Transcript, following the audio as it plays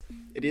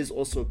it is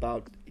also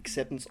about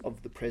acceptance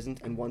of the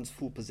present and one's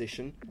full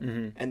position.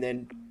 And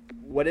then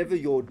whatever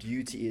your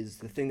duty is,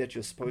 the thing that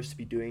you're supposed to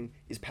be doing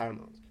is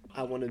paramount.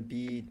 I want to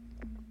be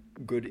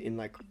good in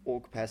like all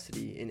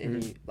capacity in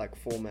any like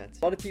format.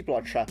 A lot of people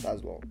are trapped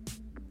as well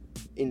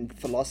in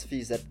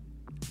philosophies that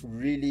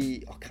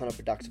really are kind of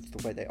productive to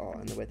the way they are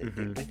and the way they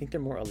think. I think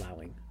they're more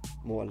allowing.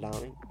 More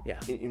allowing? Yeah.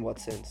 In what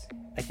sense?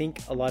 I think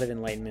a lot of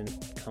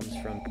enlightenment comes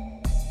from...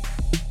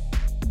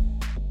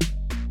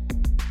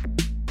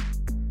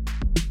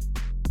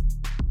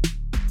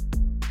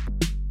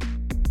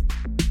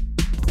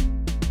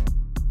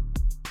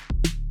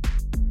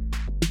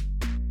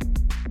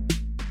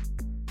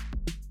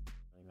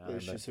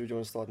 So do you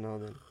want to start now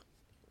then?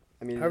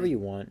 I mean, however you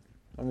want.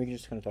 I mean, we can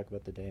just kind of talk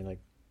about the day. Like,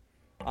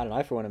 I don't know.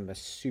 I, for one, am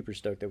super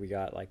stoked that we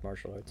got like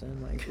martial arts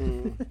in. Like,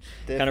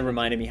 kind of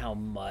reminded me how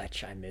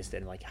much I missed it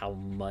and like how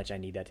much I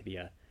need that to be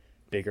a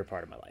bigger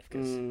part of my life.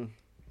 Because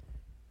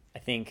I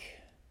think,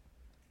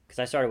 because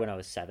I started when I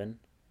was 7,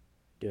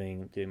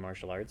 doing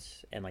martial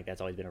arts, and like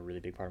that's always been a really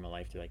big part of my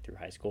life through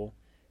high school.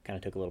 Kind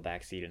of took a little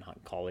backseat in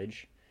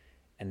college,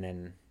 and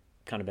then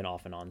kind of been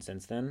off and on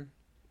since then.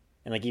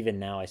 And like even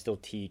now, I still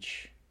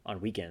teach on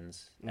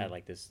weekends at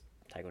like this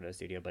taekwondo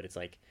studio, but it's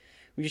like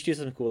we just do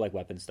some cool like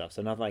weapon stuff,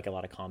 so not like a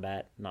lot of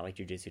combat, not like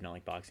jiu-jitsu, not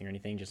like boxing or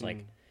anything, just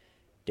like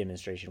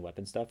demonstration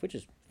weapon stuff, which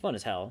is fun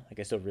as hell.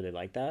 Like I still really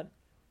like that,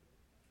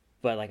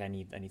 but like I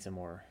need some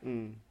more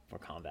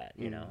combat,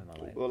 you know, in my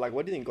life. Well, like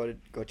what do you think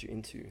got you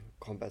into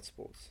combat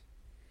sports?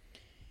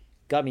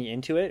 Got me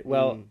into it?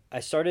 Well, I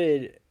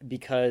started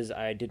because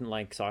I didn't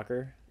like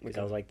soccer, because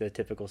I was like the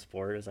typical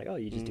sport. It was like, oh,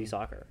 you just do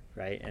soccer,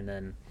 right? And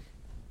then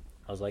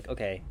I was like,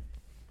 okay,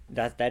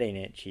 that ain't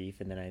it,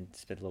 chief. And then I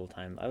spent a little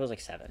time. I was like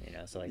 7, you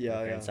know, so like my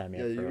parents signed me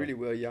up for, you really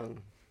were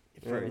young.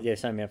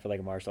 Signed me up for like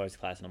a martial arts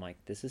class, and I'm like,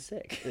 this is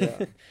sick.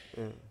 Yeah.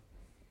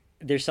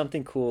 There's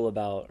something cool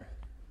about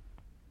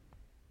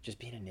just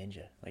being a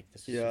ninja. Like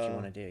this is what you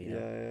want to do, you know?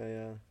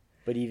 Yeah.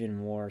 But even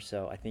more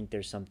so, I think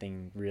there's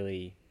something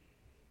really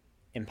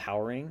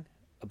empowering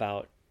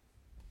about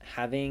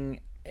having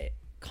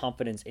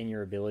confidence in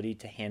your ability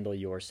to handle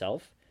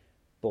yourself,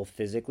 both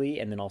physically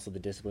and then also the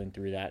discipline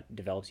through that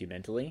develops you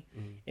mentally.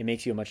 It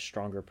makes you a much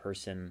stronger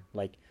person.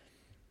 Like,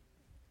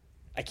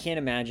 I can't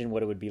imagine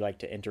what it would be like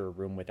to enter a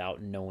room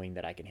without knowing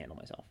that I can handle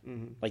myself.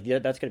 Like,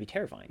 that's going to be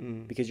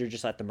terrifying because you're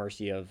just at the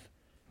mercy of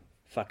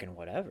fucking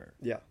whatever.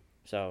 Yeah.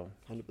 So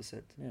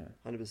 100%. Yeah.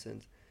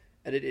 100%.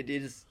 And it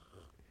is,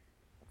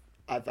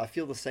 I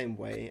feel the same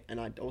way, and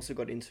I also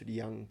got into it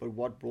young, but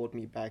what brought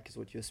me back is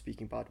what you're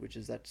speaking about, which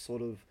is that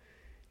sort of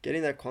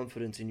getting that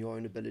confidence in your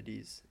own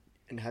abilities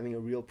and having a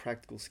real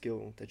practical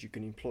skill that you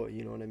can employ,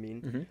 you know what I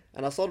mean?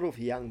 And I started off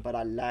young, but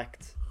I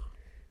lacked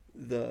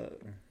the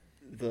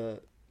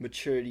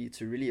maturity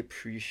to really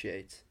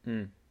appreciate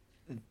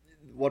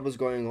what was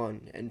going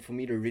on, and for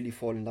me to really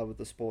fall in love with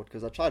the sport,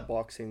 because I tried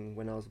boxing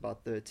when I was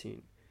about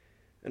 13,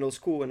 and it was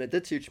cool, and it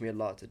did teach me a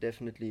lot.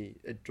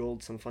 It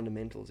drilled some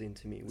fundamentals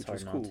into me, which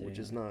was cool, which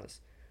is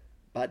nice.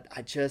 But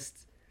I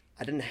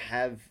didn't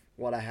have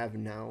what I have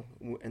now,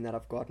 and that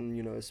I've gotten,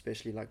 you know,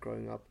 especially like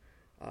growing up,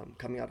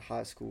 coming out of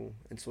high school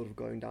and sort of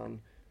going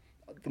down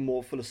the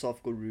more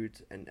philosophical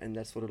route and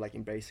that sort of like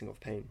embracing of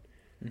pain.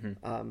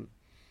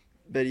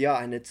 But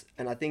yeah,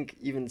 and I think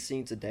even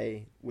seeing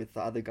today with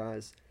the other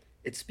guys,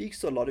 it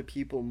speaks to a lot of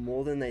people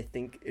more than they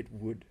think it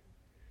would.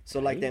 So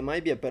like they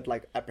might be a bit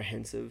like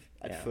apprehensive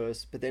at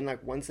first, but then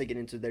like once they get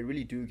into it, they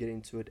really do get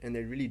into it, and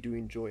they really do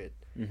enjoy it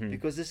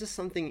because there's just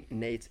something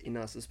innate in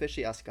us,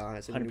 especially us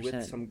guys. And when you're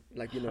with some,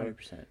 like, you know,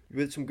 100%.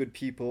 with some good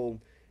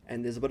people,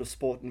 and there's a bit of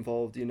sport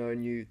involved, you know,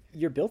 and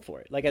you're built for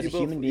it. Like as a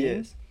human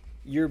being,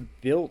 you're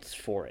built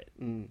for it.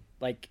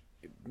 Like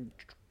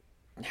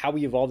how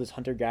we evolved as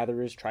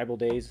hunter-gatherers, tribal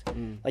days,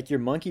 like your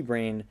monkey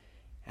brain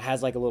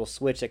has like a little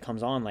switch that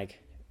comes on.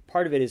 Like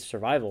part of it is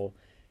survival,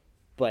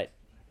 but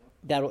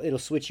it'll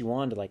switch you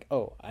on to like,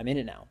 oh, I'm in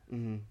it now.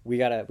 We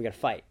gotta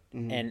fight,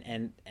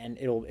 and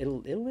it'll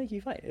make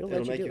you fight. It'll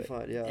let you do it.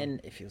 Fight, yeah. And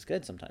it feels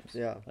good sometimes.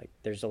 Yeah, like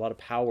there's a lot of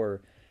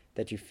power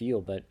that you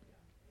feel,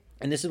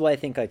 and this is why I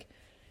think like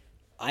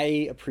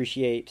I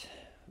appreciate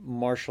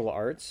martial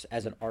arts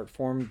as an art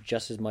form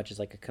just as much as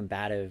like a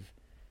combative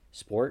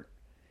sport,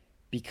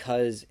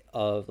 because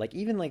of like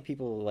even like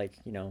people like,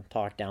 you know,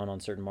 talk down on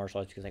certain martial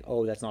arts because like,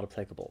 oh, that's not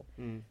applicable.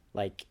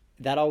 Like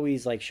that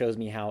always like shows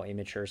me how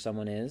immature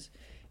someone is.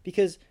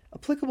 Because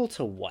applicable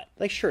to what?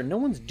 Like, sure, no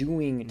one's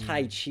doing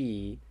Tai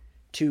Chi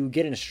to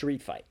get in a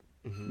street fight.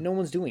 No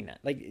one's doing that.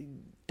 Like,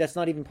 that's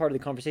not even part of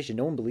the conversation.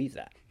 No one believes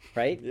that,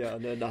 right? Yeah,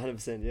 no,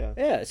 100%, yeah.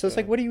 Yeah, so it's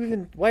like, why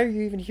are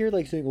you even here,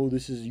 like, saying, oh,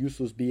 this is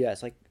useless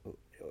BS? Like,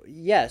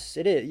 yes,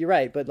 it is. You're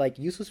right, but, like,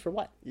 useless for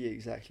what? Yeah,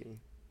 exactly.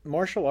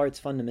 Martial arts,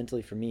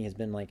 fundamentally, for me, has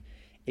been, like,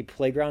 a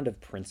playground of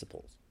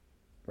principles,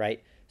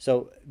 right?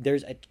 So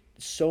there's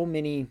so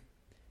many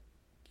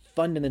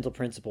fundamental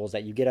principles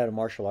that you get out of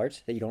martial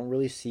arts that you don't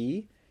really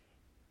see.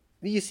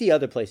 You see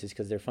other places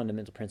because they're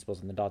fundamental principles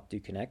and the dots do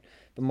connect.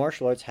 But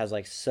martial arts has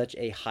like such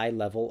a high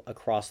level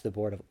across the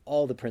board of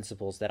all the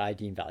principles that I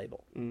deem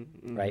valuable,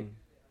 right?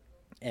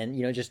 And,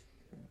 you know, just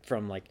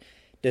from like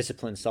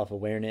discipline,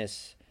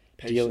 self-awareness,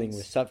 dealing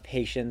with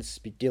patience,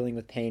 dealing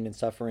with pain and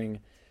suffering,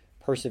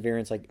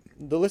 perseverance, like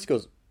the list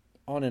goes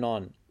on and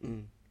on.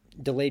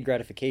 Delayed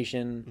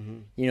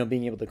gratification,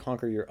 being able to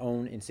conquer your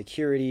own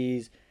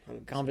insecurities,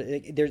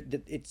 confidence.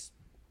 It's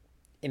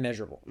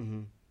immeasurable,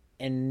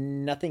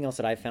 and nothing else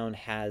that I've found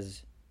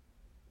has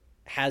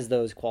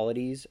those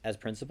qualities as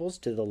principles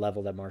to the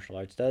level that martial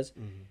arts does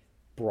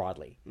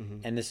broadly.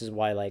 And this is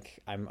why,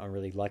 like, I'm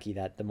really lucky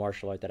that the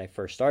martial art that I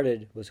first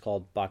started was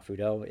called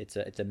Bakfudo.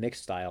 It's a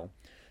mixed style,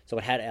 so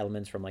it had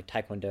elements from like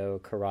Taekwondo,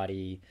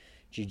 karate,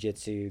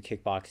 jiu-jitsu,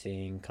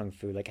 kickboxing, kung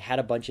fu. Like, it had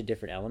a bunch of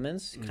different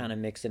elements kind of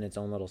mixed in its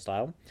own little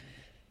style,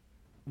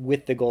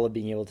 with the goal of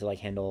being able to like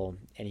handle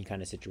any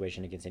kind of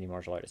situation against any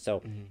martial artist.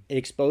 So it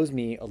exposed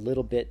me a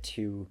little bit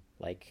to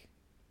like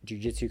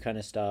jiu-jitsu kind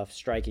of stuff,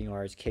 striking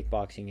arts,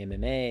 kickboxing,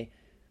 MMA.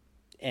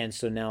 And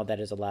so now that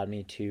has allowed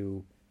me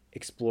to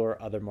explore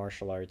other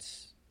martial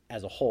arts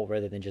as a whole,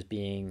 rather than just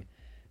being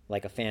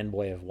like a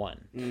fanboy of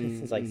one.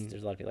 It's like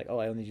there's a lot of people like, oh,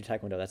 I only do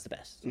Taekwondo, that's the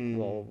best.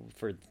 Well,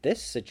 for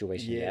this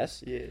situation,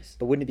 yes.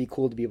 But wouldn't it be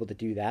cool to be able to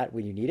do that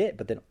when you need it,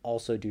 but then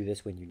also do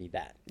this when you need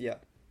that? Yeah.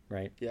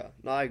 Right? Yeah.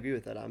 No, I agree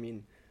with that. I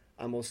mean,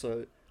 I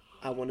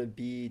want to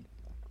be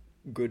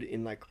good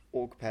in like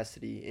all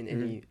capacity in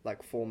any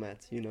like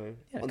format, on the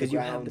ground, you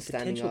have the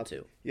standing potential up.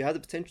 to. You have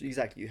the potential,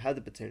 exactly. You have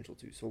the potential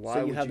to. So why? So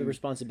you would have the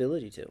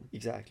responsibility to.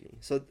 Exactly.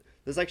 So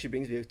this actually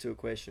brings me to a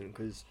question,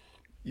 because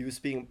you were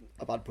speaking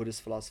about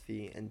Buddhist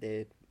philosophy and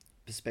their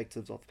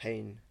perspectives of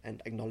pain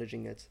and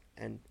acknowledging it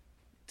and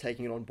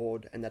taking it on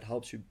board, and that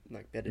helps you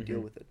like better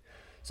deal with it.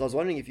 So I was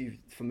wondering if you're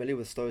familiar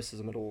with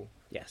Stoicism at all.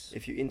 Yes.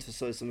 If you're into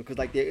Stoicism, because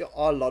like there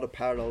are a lot of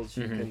parallels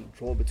you can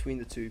draw between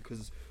the two.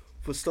 Because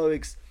for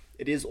Stoics,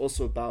 it is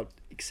also about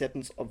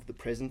acceptance of the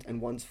present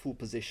and one's full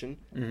position,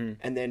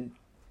 and then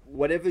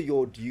whatever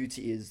your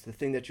duty is, the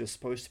thing that you're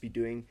supposed to be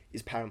doing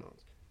is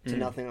paramount to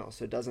nothing else.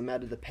 So it doesn't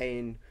matter the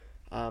pain,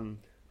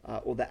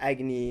 or the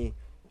agony,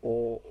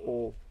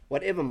 or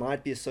whatever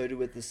might be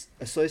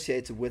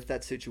associated with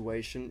that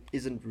situation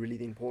isn't really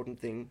the important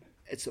thing.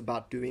 It's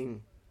about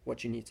doing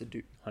what you need to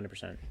do.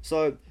 100%.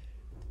 So,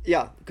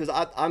 yeah, because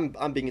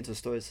I'm being into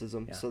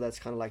Stoicism, so that's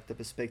kind of like the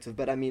perspective.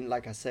 But I mean,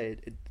 like I say,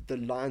 the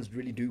lines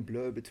really do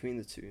blur between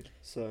the two.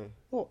 So,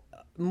 well,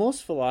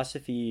 most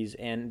philosophies,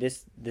 and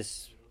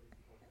this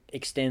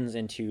extends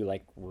into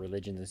like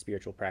religions and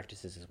spiritual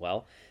practices as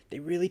well, they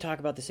really talk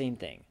about the same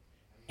thing.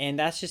 And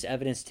that's just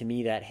evidence to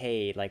me that,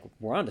 hey, like,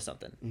 we're onto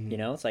something.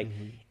 It's like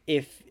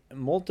if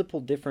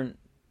multiple different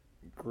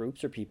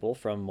groups or people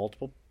from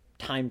multiple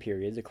time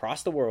periods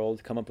across the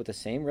world come up with the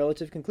same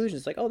relative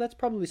conclusions, it's like, oh, that's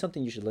probably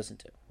something you should listen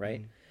to,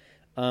 right?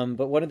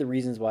 But one of the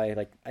reasons why,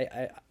 like,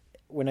 I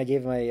when I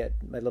gave my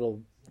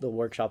little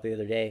workshop the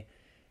other day,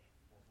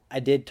 I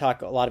did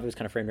talk, a lot of it was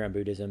kind of framed around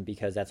Buddhism,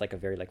 because that's like a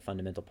very like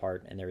fundamental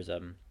part, and it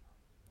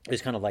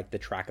was kind of like the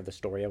track of the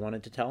story I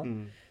wanted to tell.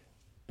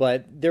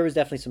 But there was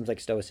definitely some like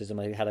Stoicism.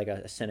 I had like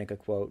a Seneca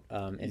quote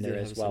in there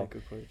as well.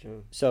 Quote, yeah.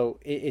 So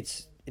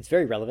it's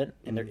very relevant,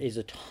 and there is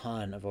a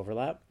ton of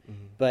overlap.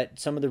 But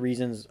some of the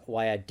reasons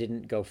why I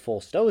didn't go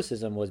full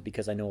Stoicism was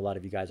because I know a lot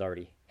of you guys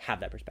already have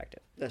that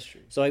perspective. That's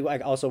true. So I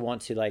also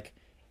want to like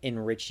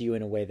enrich you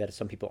in a way that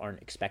some people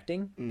aren't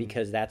expecting,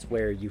 because that's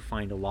where you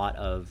find a lot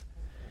of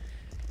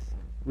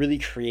really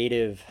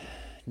creative,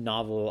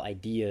 novel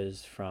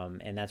ideas from,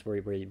 and that's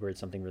where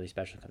something really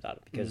special comes out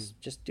of, because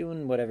just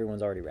doing what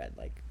everyone's already read,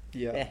 like,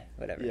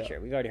 whatever,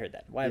 sure, we've already heard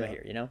that, why am I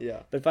here,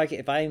 But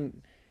if I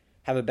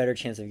have a better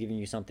chance of giving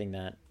you something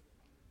that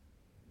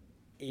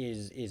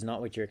is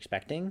not what you're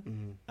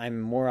expecting,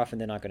 I'm more often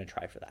than not going to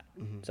try for that.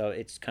 So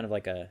it's kind of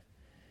like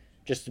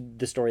just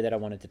the story that I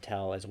wanted to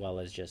tell, as well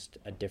as just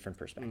a different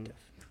perspective.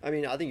 I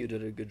mean, I think you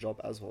did a good job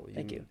as well.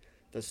 Thank you.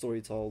 The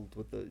story told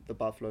with the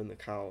buffalo and the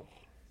cow,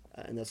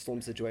 and that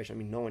storm situation. I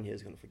mean, no one here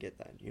is going to forget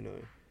that.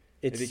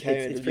 It's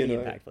pretty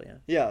impactful.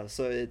 Yeah.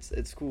 So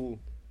it's cool.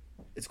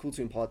 It's cool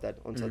to impart that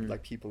onto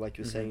like people, like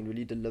you're saying,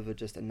 really deliver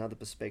just another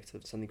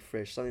perspective, something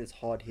fresh, something that's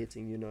hard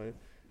hitting,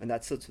 and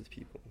that sits with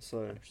people. So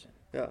 100%.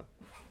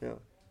 Yeah.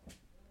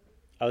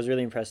 I was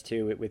really impressed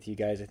too with you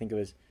guys. I think it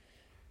was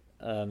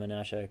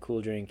Menashe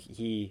Cool Drink.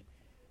 He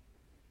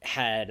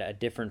had a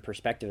different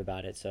perspective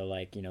about it. So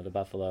like, the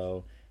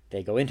buffalo,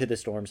 they go into the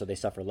storm, so they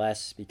suffer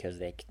less because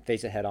they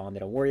face it head on.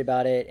 They don't worry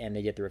about it, and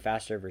they get through it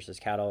faster, versus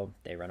cattle,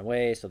 they run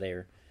away, so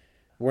they're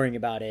worrying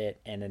about it,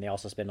 and then they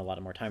also spend a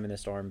lot more time in the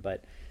storm.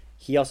 But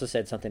he also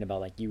said something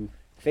about like, you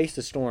face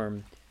the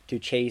storm to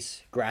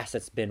chase grass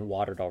that's been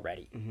watered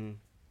already,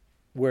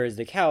 whereas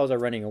the cows are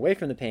running away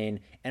from the pain,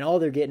 and all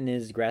they're getting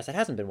is grass that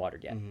hasn't been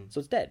watered yet, so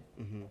it's dead.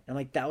 And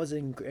like, that was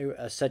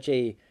such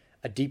a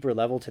deeper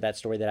level to that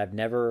story that I've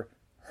never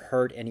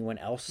heard anyone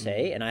else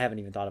say, and I haven't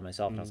even thought of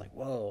myself. And I was like,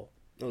 whoa.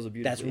 That was a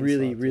beautiful insight,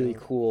 really, really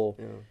cool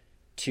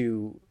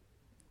to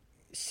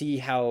see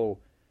how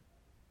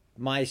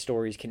my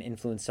stories can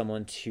influence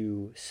someone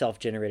to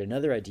self-generate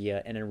another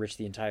idea and enrich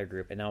the entire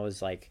group. And I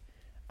was like,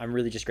 I'm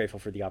really just grateful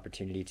for the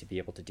opportunity to be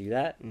able to do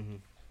that.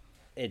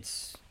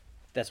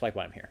 That's like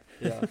why I'm here.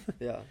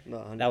 Yeah. No,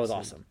 100%. That was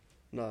awesome.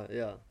 No,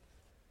 yeah.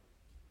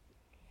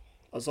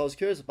 So I was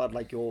curious about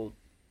like your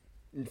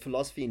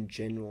philosophy in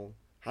general.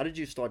 How did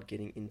you start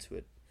getting into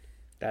it?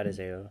 That is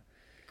a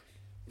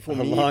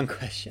long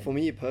question. For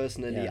me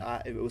personally,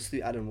 it was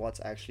through Adam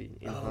Watts actually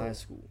in high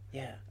school.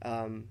 Yeah.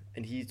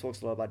 And he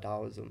talks a lot about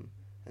Taoism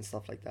and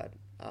stuff like that.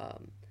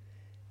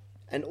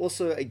 And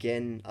also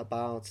again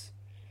about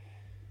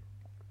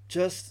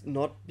just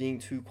not being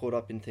too caught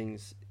up in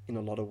things in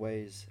a lot of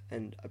ways,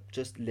 and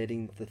just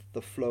letting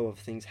the flow of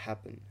things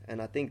happen.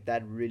 And I think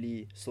that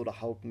really sort of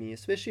helped me,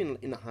 especially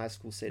in a high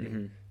school setting.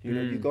 Mm-hmm. You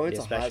know, you go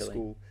into high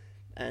school,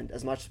 and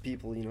as much as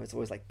people, you know, it's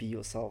always like be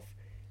yourself.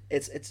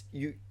 It's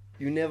you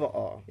never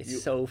are.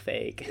 It's so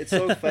fake. It's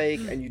so fake,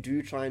 and you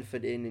do try and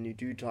fit in, and you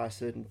do try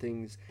certain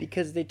things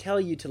because they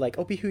tell you to like,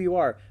 oh, be who you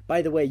are.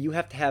 By the way, you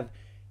have to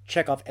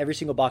check off every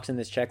single box in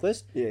this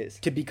checklist. Yes.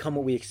 To become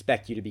what we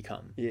expect you to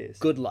become. Yes.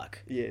 Good luck.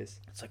 Yes.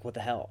 It's like, what the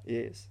hell?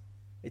 Yes.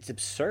 It's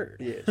absurd.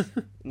 Yes.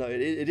 No,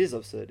 it is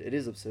absurd. It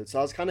is absurd. So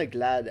I was kind of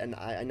glad, and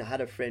I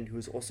had a friend who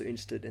was also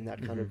interested in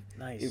that kind of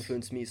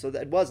influenced me. So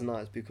that was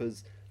nice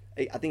because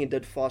I think it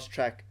did fast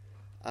track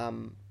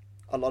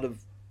a lot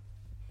of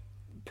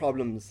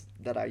problems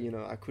that I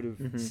could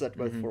have sat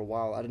with for a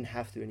while. I didn't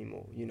have to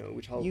anymore,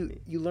 which helped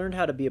me. You learned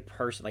how to be a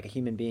person, like a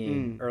human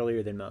being,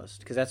 earlier than most,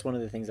 because that's one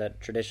of the things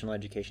that traditional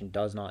education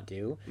does not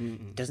do.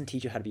 It doesn't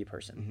teach you how to be a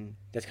person.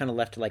 That's kind of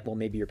left to like, well,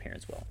 maybe your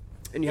parents will.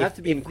 And you have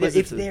to be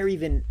inquisitive. If they're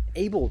even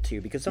able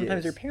to, because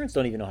sometimes your parents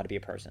don't even know how to be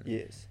a person.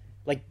 Yes.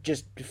 Like,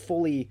 just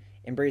fully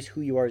embrace who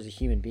you are as a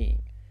human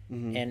being.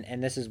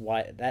 And this is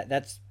why,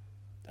 that's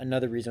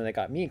another reason that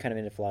got me kind of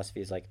into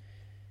philosophy is like,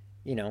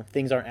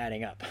 things aren't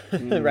adding up,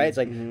 right? It's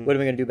like, what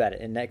am I going to do about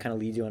it? And that kind of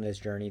leads you on this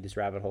journey, this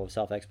rabbit hole of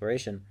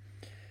self-exploration.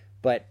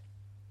 But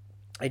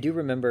I do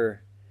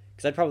remember,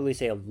 because I'd probably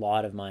say a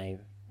lot of my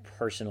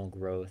personal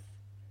growth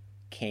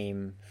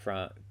came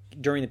from,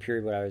 during the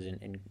period when I was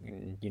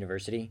in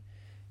university.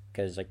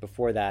 Because like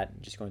before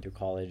that, just going through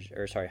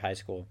high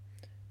school,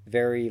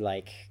 very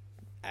like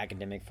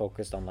academic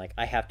focused on like,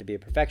 I have to be a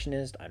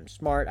perfectionist, I'm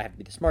smart, I have to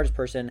be the smartest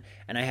person,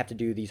 and I have to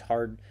do these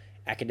hard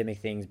academic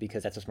things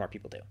because that's what smart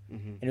people do.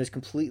 And it was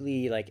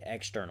completely like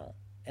external.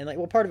 And like,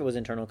 well, part of it was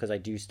internal because I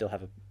do still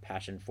have a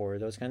passion for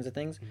those kinds of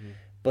things.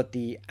 But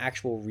the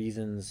actual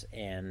reasons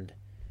and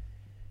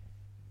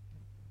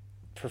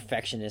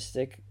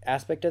perfectionistic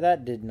aspect of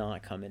that did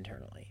not come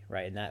internally,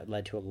 right? And that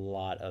led to a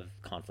lot of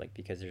conflict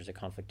because there's a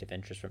conflict of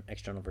interest from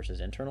external versus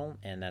internal,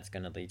 and that's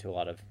going to lead to a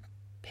lot of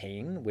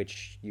pain,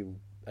 which you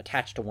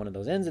attach to one of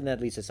those ends, and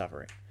that leads to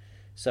suffering.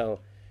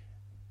 So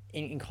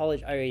in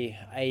college,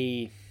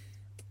 I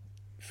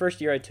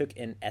first year I took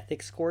an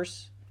ethics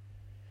course,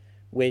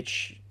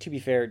 which, to be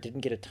fair,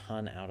 didn't get a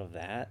ton out of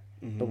that.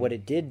 But what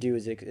it did do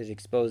is it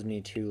exposed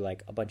me to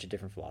like a bunch of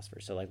different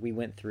philosophers. So like we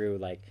went through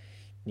like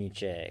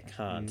Nietzsche,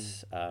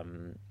 Kant,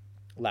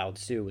 Lao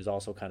Tzu was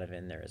also kind of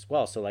in there as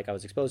well. So like I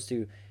was exposed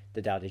to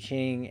the Tao Te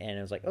Ching, and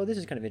I was like, oh, this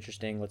is kind of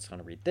interesting. Let's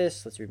kind of read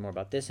this. Let's read more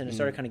about this. And it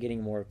started kind of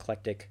getting more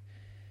eclectic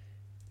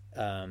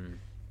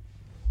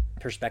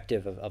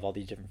perspective of all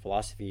these different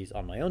philosophies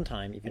on my own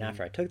time, even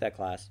after I took that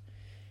class.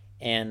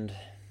 And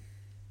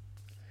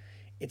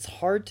it's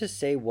hard to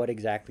say what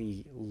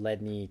exactly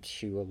led me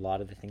to a lot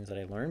of the things that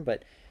I learned,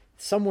 but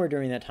somewhere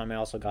during that time I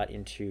also got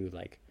into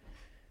like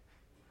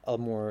a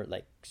more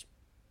like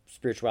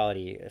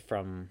spirituality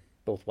from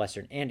both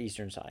Western and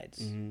Eastern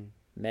sides,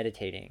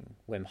 meditating,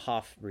 Wim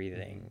Hof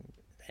breathing,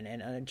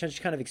 and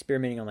just kind of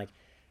experimenting on like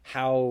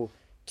how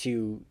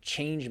to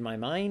change my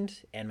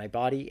mind and my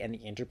body and the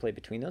interplay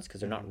between those,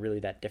 because they're not really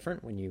that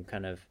different when you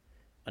kind of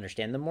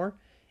understand them more,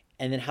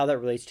 and then how that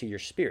relates to your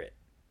spirit,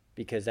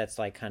 because that's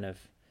like kind of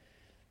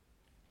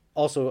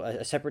also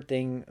a separate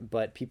thing,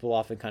 but people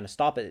often kind of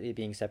stop at it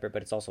being separate,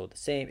 but it's also the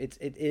same. It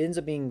ends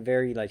up being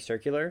very like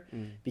circular,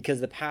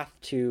 because the path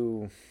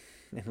to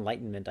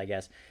enlightenment, I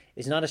guess,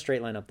 is not a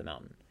straight line up the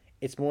mountain.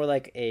 It's more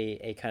like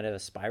a kind of a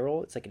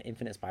spiral. It's like an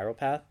infinite spiral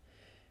path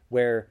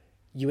where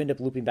you end up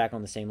looping back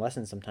on the same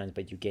lessons sometimes,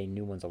 but you gain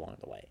new ones along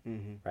the way,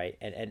 right?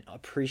 And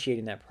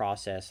appreciating that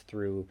process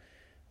through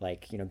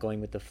like,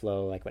 going with the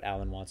flow, like what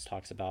Alan Watts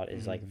talks about,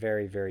 is like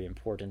very, very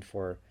important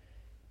for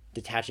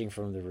detaching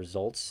from the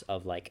results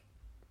of like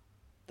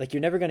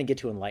you're never going to get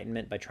to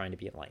enlightenment by trying to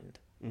be enlightened.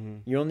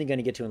 You're only going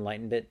to get to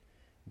enlightenment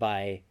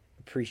by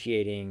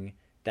appreciating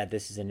that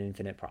this is an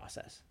infinite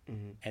process.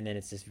 And then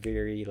it's this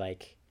very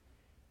like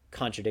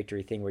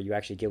contradictory thing where you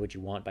actually get what you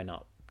want by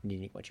not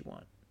needing what you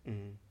want,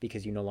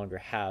 because you no longer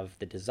have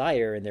the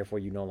desire, and therefore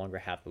you no longer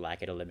have the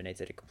lack. It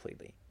eliminates it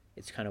completely.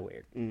 It's kind of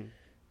weird.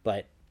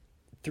 But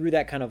through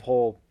that kind of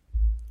whole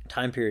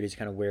time period is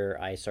kind of where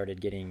I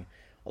started getting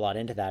a lot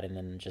into that, and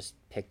then just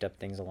picked up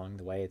things along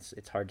the way.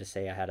 It's hard to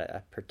say I had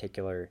a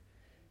particular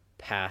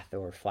path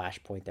or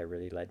flashpoint that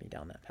really led me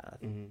down that path.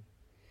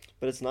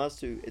 But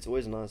it's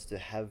always nice to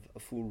have a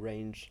full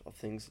range of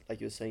things.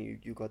 Like you're saying,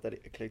 you got that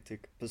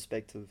eclectic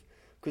perspective,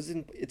 because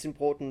it's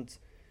important.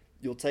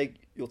 You'll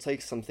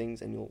take some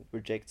things and you'll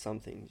reject some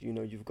things.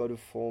 You've got to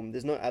form.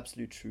 There's no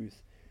absolute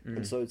truth,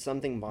 and so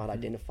something might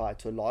identify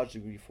to a large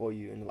degree for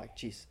you, and like,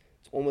 geez,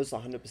 it's almost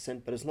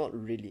 100%, but it's not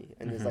really.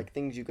 And there's like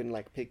things you can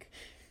like pick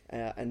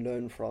and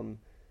learn from.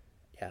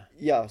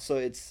 Yeah. So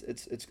it's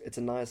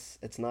nice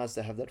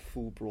to have that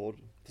full broad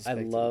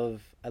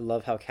perspective. I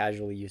love how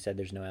casually you said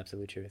there's no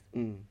absolute truth,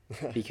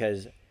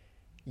 because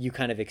you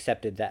kind of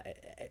accepted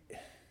that.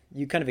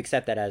 You kind of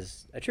accept that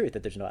as a truth,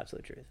 that there's no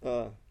absolute truth.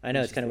 I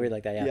know it's kind of weird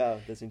like that. Yeah,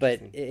 that's interesting.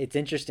 But it's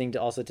interesting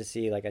to also to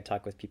see, like, I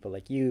talk with people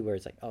like you, where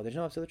it's like, oh, there's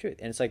no absolute truth,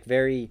 and it's like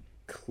very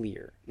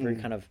clear, very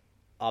kind of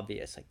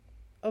obvious. Like,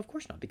 oh, of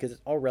course not, because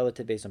it's all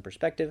relative based on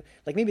perspective.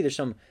 Like, maybe there's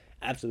some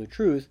absolute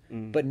truth,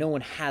 but no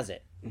one has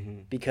it,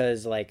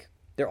 because like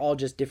they're all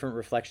just different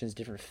reflections,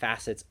 different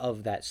facets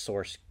of that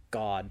source,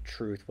 God,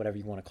 truth, whatever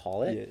you want to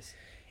call it. Yes.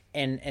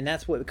 And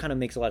that's what kind of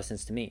makes a lot of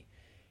sense to me.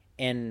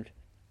 And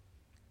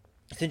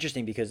it's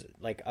interesting because,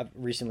 like, I've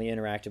recently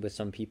interacted with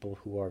some people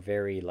who are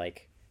very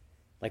like,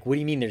 what do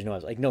you mean there's no,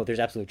 like, no, there's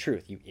absolute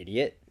truth, you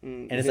idiot.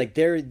 And it's like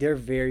they're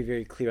very,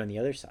 very clear on the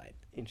other side.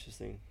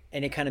 Interesting.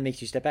 And it kind of makes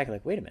you step back,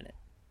 like, wait a minute,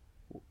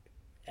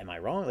 am I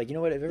wrong? Like, you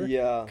know, whatever.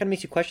 Yeah. Kind of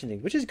makes you question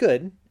things, which is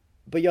good,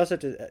 but you also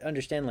have to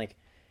understand, like,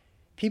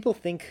 people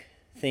think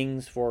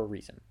things for a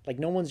reason. Like,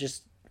 no one's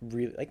just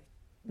really, like,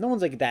 no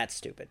one's like that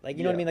stupid. Like,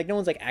 you know what I mean? Like, no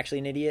one's like actually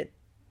an idiot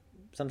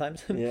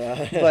sometimes.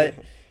 Yeah. But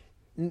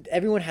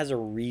everyone has a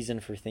reason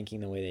for thinking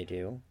the way they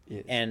do.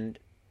 Yes. And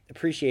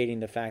appreciating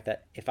the fact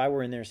that if I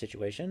were in their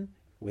situation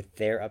with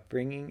their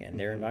upbringing and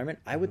their environment,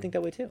 I would think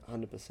that way too.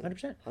 100%.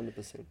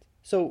 100%.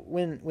 So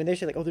when they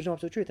say, like, oh, there's no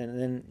absolute truth,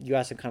 and then you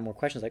ask them kind of more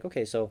questions, like,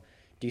 okay, so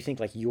do you think,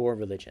 like, your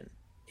religion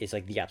is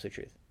like the absolute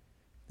truth?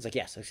 It's like,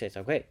 yes. Okay,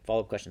 so okay,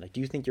 follow-up question, like, do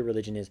you think your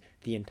religion is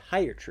the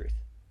entire truth?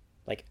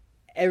 Like,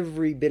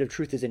 every bit of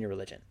truth is in your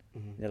religion?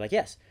 And they're like,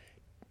 yes.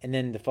 And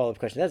then the follow-up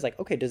question to that is like,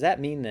 okay, does that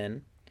mean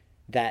then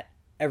that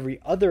every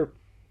other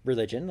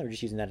religion, we're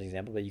just using that as an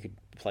example, but you could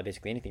apply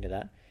basically anything to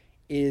that,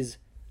 is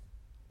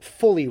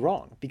fully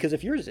wrong? Because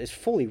if yours is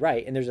fully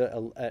right and there's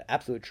a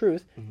absolute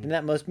truth, then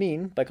that must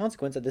mean, by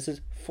consequence, that this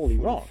is fully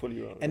wrong.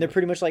 Fully wrong. And they're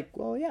pretty much like,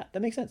 well, yeah,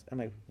 that makes sense. I'm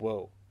like,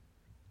 whoa.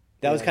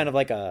 That was kind of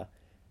like a...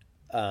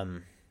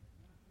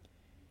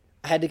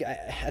 I had to...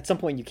 at some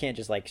point, you can't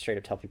just, like, straight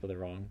up tell people they're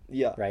wrong.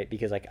 Yeah. Right?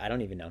 Because, like, I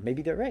don't even know.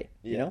 Maybe they're right.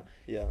 Yeah. You know?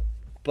 Yeah.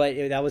 But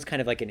that was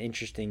kind of like an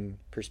interesting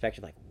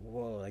perspective. Like,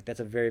 whoa, like,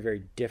 that's a very,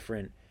 very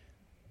different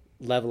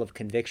level of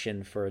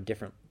conviction for a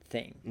different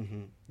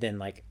thing than,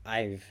 like,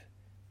 I've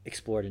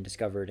explored and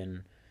discovered.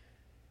 And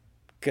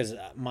because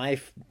my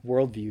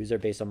worldviews are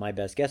based on my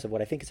best guess of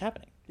what I think is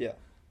happening. Yeah.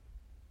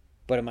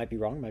 But it might be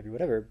wrong, it might be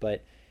whatever.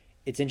 But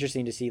it's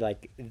interesting to see,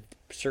 like,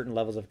 certain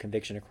levels of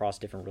conviction across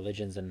different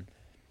religions and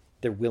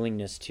their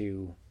willingness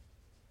to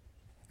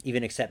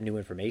even accept new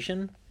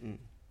information,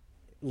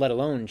 let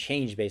alone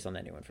change based on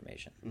that new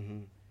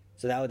information.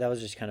 So that was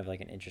just kind of like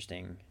an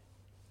interesting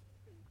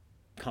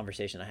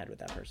conversation I had with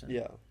that person.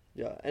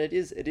 Yeah, and it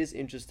is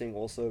interesting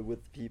also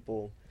with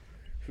people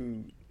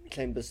who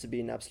claim this to be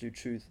an absolute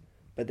truth,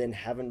 but then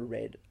haven't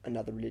read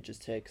another religious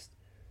text.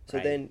 So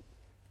then,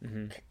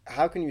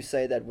 how can you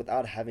say that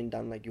without having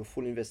done, like, your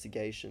full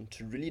investigation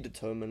to really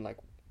determine, like,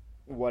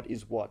 what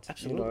is what?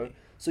 Absolutely. You know?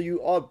 So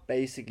you are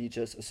basically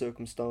just a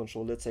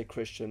circumstantial, let's say,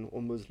 Christian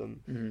or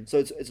Muslim. So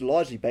it's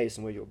largely based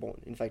on where you're born.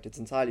 In fact, it's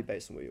entirely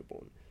based on where you're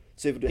born.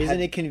 So if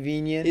isn't it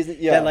convenient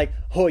yeah. that, like,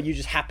 oh, you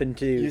just happen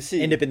to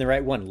end up in the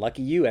right one?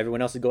 Lucky you.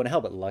 Everyone else is going to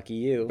hell, but lucky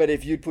you. But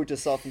if you'd put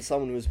yourself in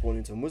someone who was born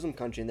into a Muslim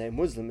country and they're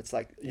Muslim, it's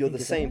like you're the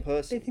same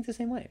person. They think the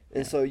same way.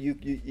 And so you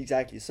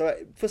exactly. So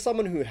for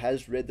someone who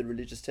has read the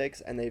religious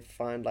text and they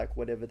find, like,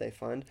 whatever they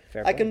find,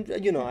 I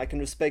can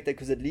respect that,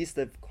 because at least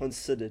they've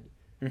considered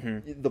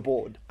the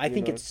board. I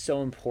think it's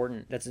so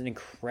important. That's an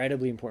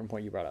incredibly important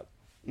point you brought up,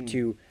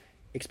 to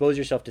expose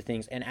yourself to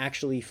things and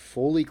actually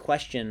fully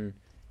question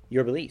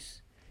your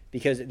beliefs.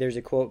 Because there's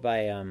a quote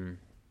by,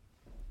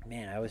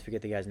 man, I always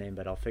forget the guy's name,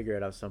 but I'll figure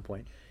it out at some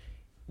point.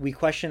 We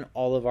question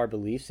all of our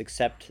beliefs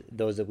except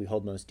those that we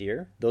hold most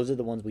dear. Those are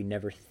the ones we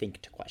never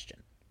think to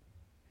question.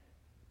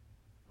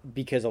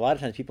 Because a lot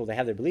of times people, they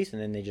have their beliefs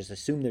and then they just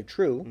assume they're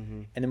true.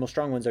 And the most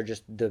strong ones are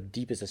just the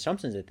deepest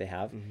assumptions that they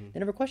have. They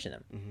never question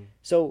them.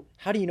 So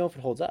how do you know if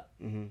it holds up?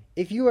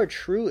 If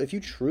you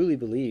truly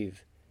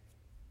believe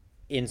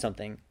in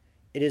something,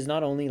 it is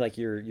not only, like,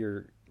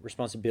 your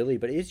responsibility,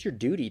 but it is your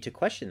duty to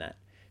question that.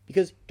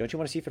 Because don't you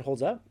want to see if it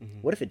holds up?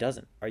 What if it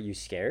doesn't? Are you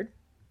scared?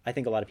 I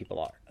think a lot of people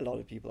are. A lot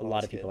of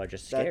people are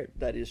just scared.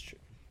 That is true.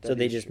 So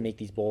they just make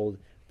these bold,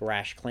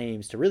 brash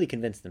claims to really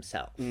convince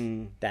themselves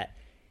that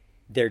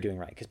they're doing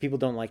right. Because people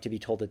don't like to be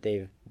told that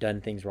they've done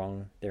things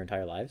wrong their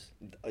entire lives.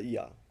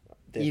 Yeah.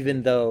 Definitely.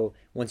 Even though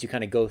once you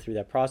kind of go through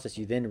that process,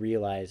 you then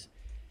realize,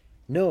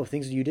 no,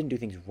 you didn't do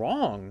things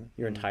wrong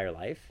your entire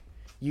life.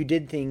 You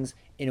did things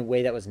in a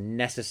way that was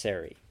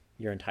necessary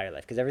your entire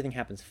life, because everything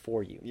happens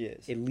for you.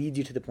 Yes. It leads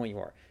you to the point you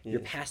are. Yes.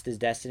 Your past is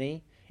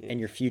destiny, and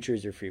your future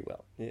is your free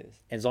will. Yes.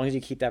 And as long as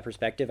you keep that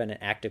perspective and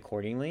act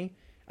accordingly,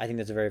 I think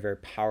that's a very, very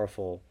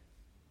powerful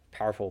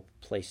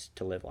place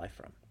to live life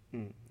from.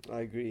 I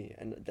agree.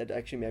 And that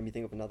actually made me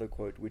think of another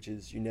quote, which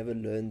is, you never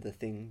learn the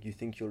thing you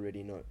think you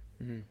already know.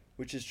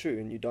 Which is true,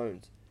 and you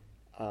don't.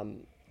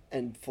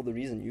 And for the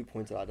reason you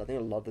pointed out, I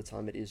think a lot of the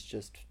time it is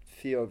just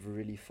fear of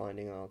really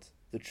finding out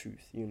the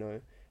truth, you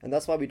know? And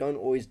that's why we don't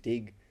always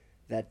dig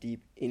that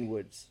deep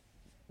inwards.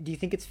 Do you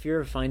think it's fear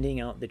of finding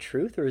out the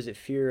truth, or is it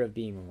fear of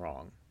being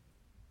wrong?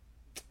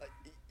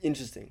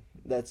 Interesting.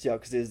 That's, yeah,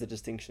 because there's the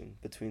distinction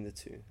between the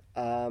two.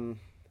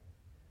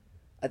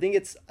 I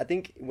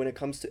think when it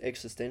comes to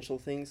existential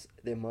things,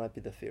 there might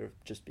be the fear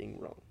of just being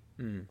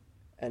wrong.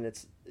 And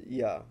it's,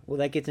 yeah. Well,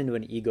 that gets into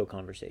an ego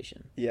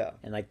conversation. Yeah.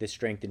 And like the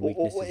strength and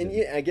weaknesses. And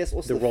yeah, I guess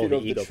also the role fear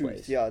of the ego truth.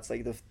 plays. Yeah, it's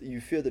like you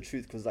fear the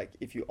truth because like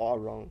if you are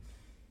wrong,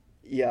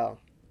 yeah,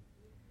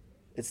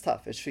 it's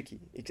tough. It's tricky.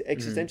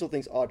 Existential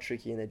things are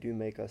tricky and they do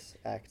make us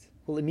act.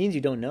 Well, it means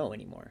you don't know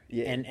anymore.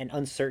 Yeah. And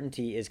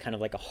uncertainty is kind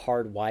of like a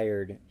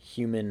hardwired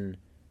human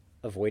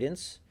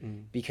avoidance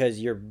because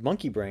your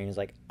monkey brain is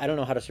like, I don't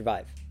know how to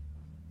survive.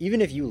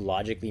 Even if you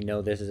logically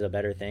know this is a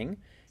better thing,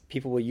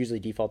 people will usually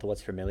default to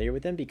what's familiar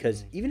with them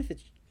because even if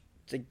it's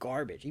like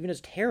garbage, even if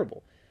it's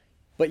terrible,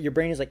 but your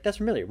brain is like, that's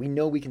familiar. We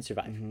know we can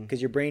survive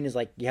because your brain is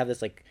like, you have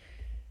this like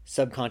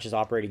subconscious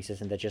operating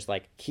system that just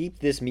like keep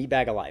this meat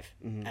bag alive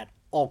at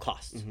all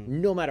costs,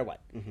 no matter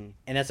what.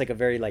 And that's like a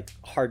very like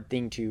hard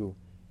thing to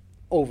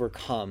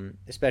overcome,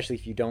 especially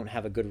if you don't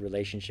have a good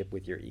relationship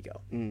with your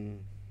ego.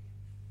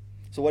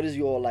 So what is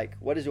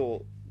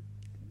your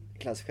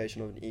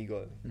classification of an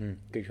ego?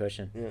 Good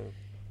question. Yeah.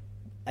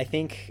 I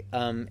think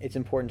it's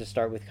important to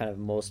start with kind of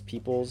most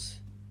people's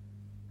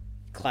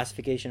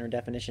classification or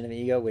definition of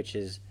ego, which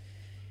is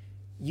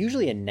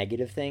usually a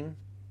negative thing.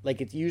 Like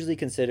it's usually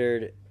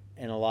considered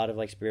in a lot of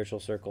like spiritual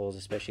circles,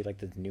 especially like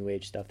the new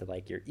age stuff, that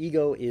like your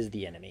ego is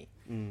the enemy.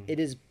 It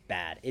is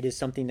bad. It is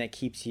something that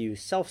keeps you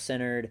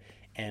self-centered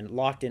and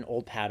locked in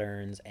old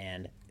patterns,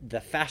 and the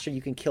faster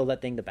you can kill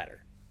that thing, the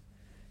better.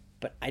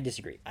 But I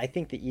disagree. I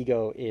think the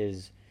ego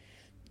is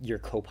your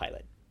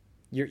co-pilot.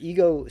 Your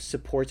ego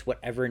supports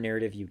whatever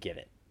narrative you give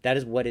it. That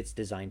is what it's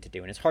designed to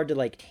do. And it's hard to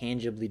like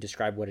tangibly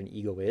describe what an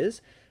ego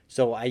is.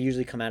 So I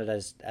usually come at it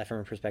as from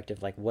a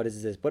perspective like, what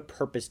is this? What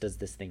purpose does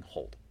this thing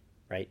hold?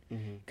 Right?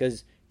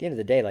 Because at the end of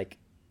the day, like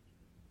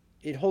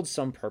it holds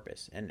some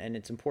purpose, and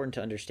it's important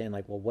to understand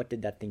like, well, what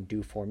did that thing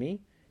do for me,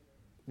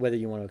 whether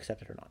you want to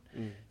accept it or not.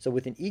 So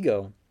with an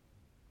ego,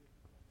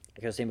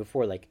 like I was saying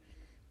before, like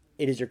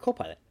it is your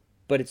co-pilot,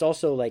 but it's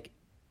also like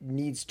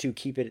needs to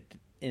keep it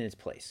in its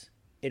place.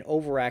 An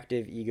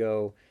overactive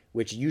ego,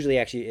 which usually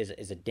actually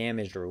is a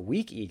damaged or a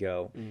weak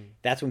ego,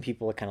 that's when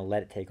people kind of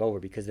let it take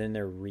over, because then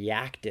they're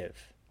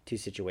reactive to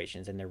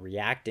situations and they're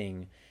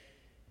reacting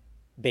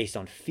based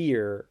on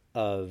fear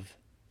of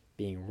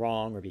being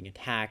wrong or being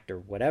attacked or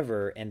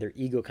whatever, and their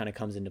ego kind of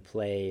comes into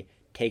play,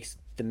 takes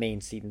the main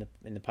seat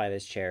in the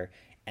pilot's chair,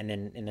 and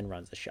then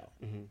runs the show,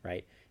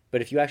 right?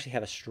 But if you actually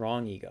have a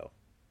strong ego,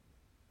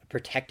 a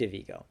protective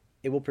ego,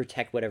 it will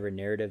protect whatever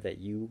narrative that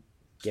you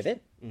give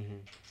it,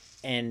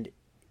 and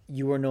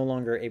you are no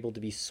longer able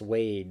to be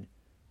swayed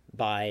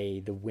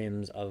by the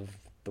whims of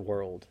the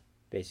world,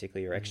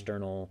 basically, or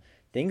external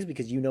things,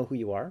 because you know who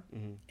you are,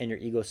 and your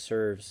ego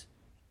serves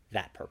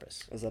that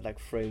purpose. Is that like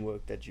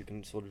framework that you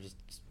can sort of just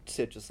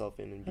set yourself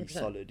in and be 100%.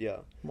 solid? Yeah.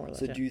 More or less,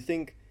 so yeah. do you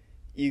think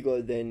ego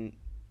then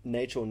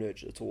nature or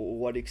nurture? To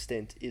what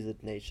extent is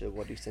it nature?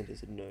 What extent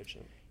is it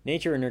nurture?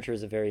 Nature or nurture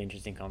is a very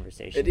interesting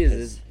conversation. It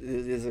is.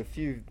 There's a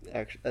few.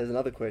 There's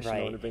another question I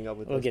Right. want to bring up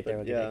with We'll this. get there.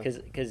 but We'll get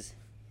there. Because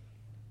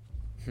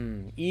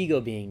ego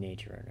being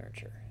nature or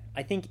nurture.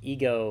 I think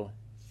ego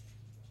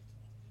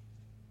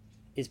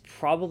is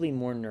probably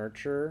more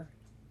nurture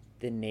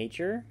than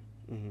nature.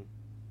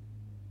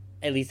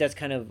 At least that's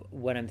kind of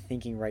what I'm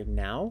thinking right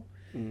now,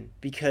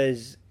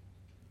 because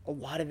a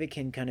lot of it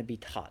can kind of be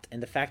taught.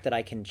 And the fact that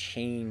I can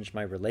change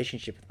my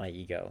relationship with my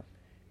ego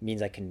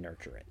means I can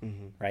nurture it,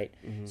 right?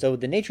 So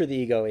the nature of the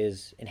ego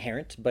is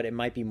inherent, but it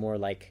might be more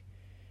like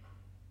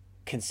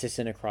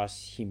consistent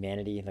across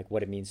humanity, like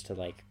what it means to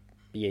like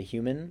be a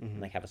human,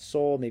 like have a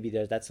soul. Maybe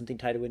that's something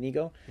tied to an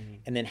ego.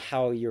 And then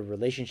how your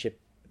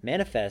relationship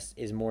manifests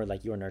is more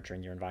like your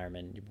nurturing your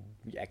environment,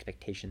 your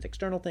expectations,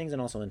 external things,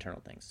 and also internal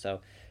things.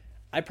 So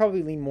I'd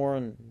probably lean more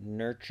on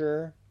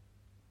nurture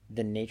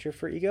than nature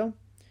for ego.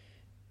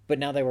 But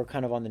now that we're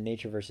kind of on the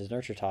nature versus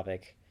nurture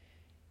topic,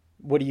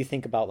 what do you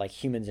think about like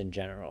humans in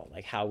general,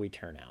 like how we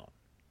turn out?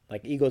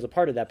 Like ego is a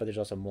part of that, but there's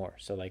also more.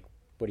 So like,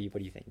 what do you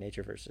think,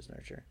 nature versus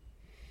nurture?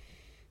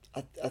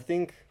 I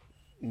think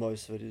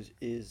most of it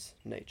is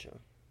nature.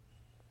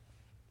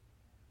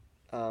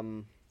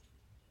 No,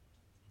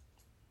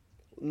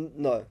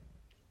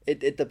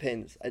 it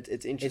depends.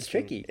 It's interesting. It's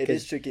tricky. It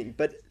is tricky,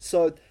 but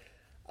so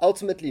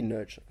ultimately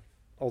nurture.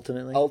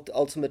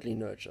 Ultimately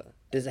nurture.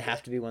 Does it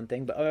have to be one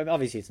thing? But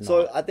obviously it's not.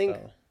 So I think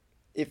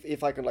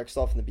if I can like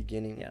start from the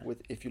beginning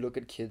with, if you look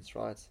at kids,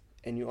 right,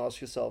 and you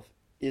ask yourself,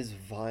 is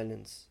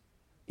violence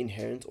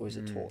inherent or is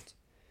it taught?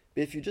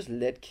 But if you just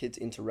let kids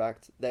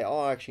interact, they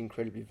are actually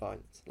incredibly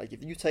violent. Like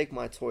if you take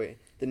my toy,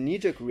 the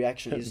knee-jerk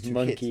reaction is to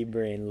monkey hit.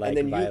 brain, like, and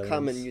then violence. you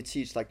come and you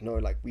teach like, no,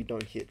 like we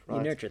don't hit, right?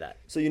 You nurture that.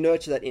 So you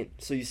nurture that in.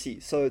 So you see.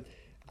 So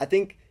I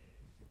think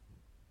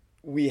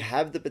we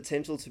have the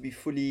potential to be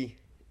fully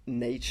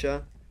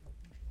nature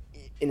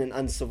in an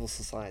uncivil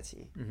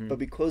society. But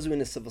because we're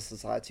in a civil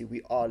society,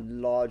 we are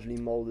largely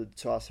molded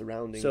to our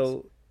surroundings.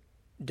 So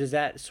does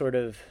that sort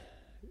of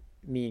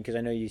mean, because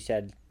I know you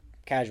said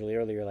casually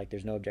earlier, like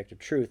there's no objective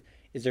truth,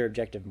 is there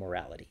objective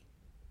morality?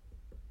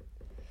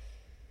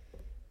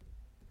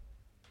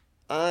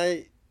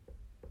 I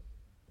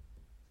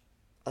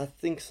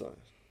think so.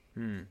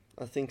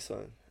 I think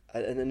so.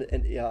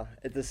 And yeah,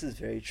 this is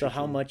very true. So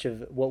how much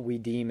of what we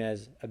deem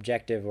as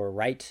objective or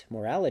right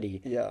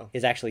morality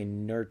is actually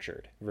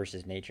nurtured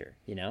versus nature,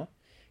 you know?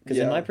 Because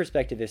in my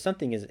perspective, if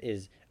something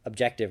is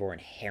objective or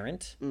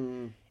inherent,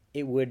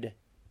 it would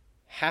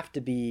have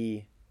to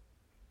be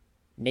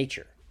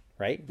nature,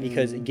 right?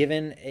 Because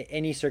given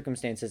any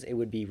circumstances, it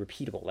would be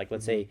repeatable. Like,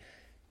 let's say,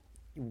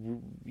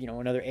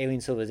 another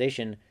alien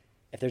civilization,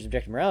 if there's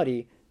objective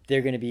morality,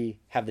 they're going to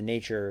have the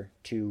nature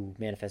to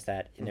manifest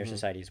that in their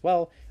society as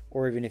well.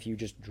 Or even if you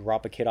just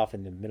drop a kid off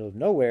in the middle of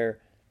nowhere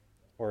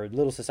or a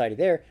little society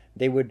there,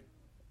 they would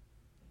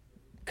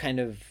kind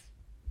of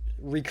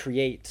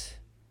recreate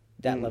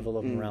that level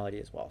of morality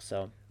as well.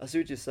 So I see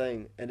what you're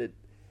saying, and it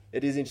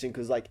is interesting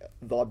because like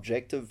the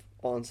objective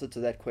answer to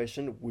that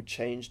question would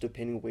change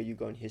depending on where you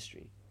go in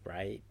history.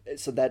 Right.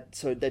 So that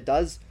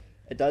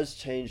does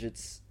change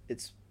its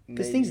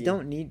because things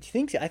don't need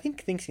things. I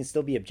think things can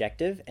still be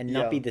objective and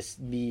not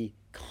be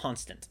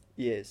constant.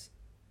 Yes.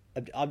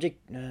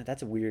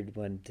 That's a weird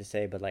one to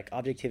say, but like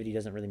objectivity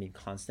doesn't really mean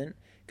constant,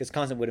 because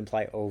constant would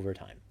imply over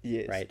time.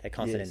 Yes. Right? A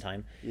constant in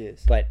time.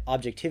 Yes. But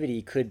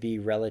objectivity could be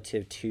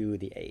relative to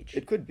the age.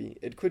 It could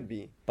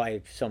be.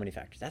 By so many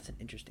factors. That's an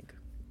interesting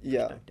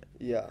perspective.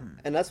 Yeah.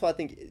 And that's why I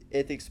think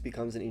ethics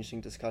becomes an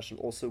interesting discussion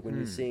also when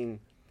you're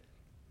seeing,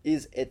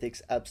 is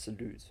ethics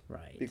absolute?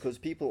 Right. Because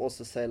people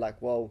also say like,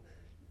 well,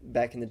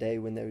 back in the day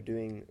when they were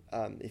doing,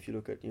 if you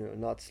look at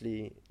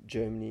Nazi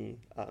Germany,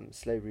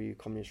 slavery,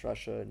 communist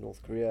Russia,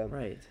 North Korea,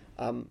 right?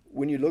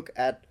 When you look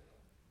at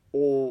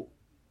all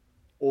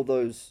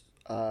those,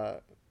 I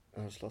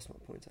just lost my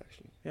points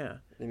actually. Yeah.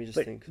 Let me just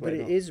think. But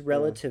it is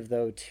relative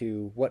though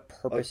to what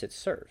purpose it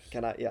serves.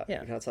 Can I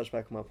touch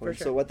back on my point?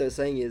 Sure. So what they're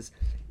saying is,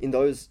 in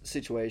those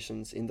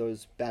situations, in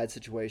those bad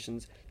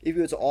situations, if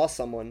you were to ask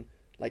someone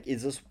like,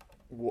 is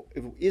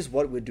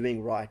what we're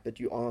doing right, but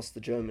you ask the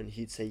German,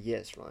 he'd say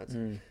yes,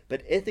 right?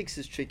 But ethics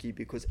is tricky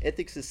because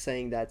ethics is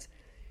saying that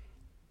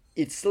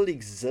it still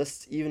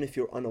exists even if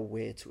you're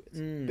unaware to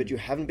it, but you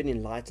haven't been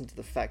enlightened to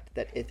the fact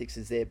that ethics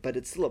is there, but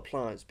it still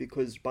applies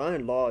because by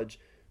and large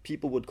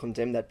people would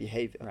condemn that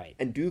behavior, right,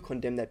 and do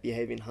condemn that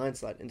behavior in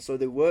hindsight, and so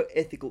there were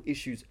ethical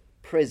issues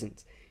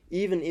present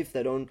even if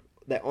they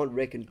aren't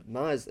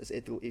recognized as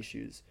ethical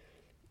issues,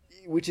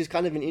 which is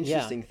kind of an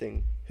interesting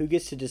thing. Who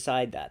gets to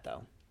decide that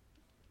though?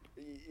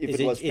 If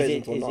it was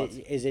present or not.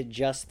 Is it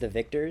just the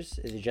victors?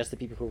 Is it just the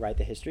people who write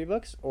the history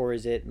books? Or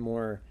is it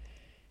more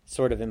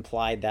sort of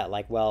implied that,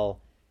 like, well,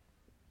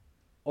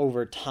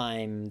 over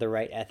time, the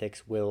right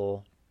ethics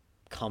will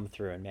come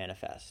through and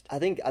manifest? I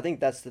think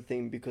that's the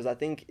thing, because I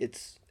think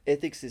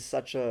ethics is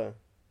such a...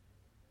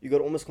 You got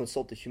to almost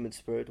consult the human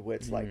spirit, where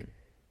it's like,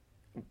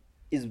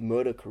 is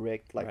murder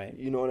correct? Like, right.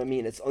 You know what I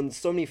mean? It's on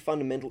so many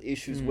fundamental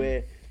issues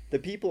where the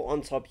people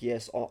on top,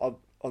 yes, are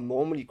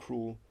normally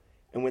cruel.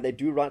 And when they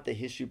do write their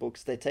history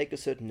books, they take a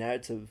certain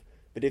narrative.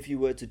 But if you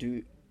were to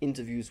do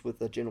interviews with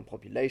the general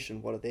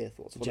population, what are their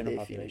thoughts? What are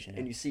their feelings?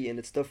 And you see, and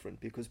it's different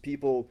because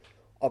people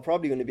are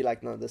probably going to be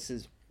like, no, this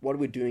is what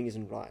we're doing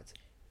isn't right.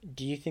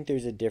 Do you think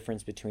there's a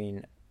difference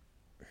between...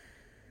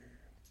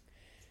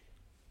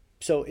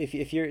 So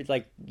if you're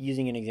like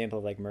using an example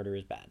of like murder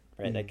is bad,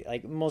 right?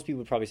 Like most people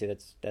would probably say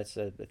that's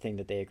a thing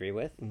that they agree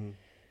with.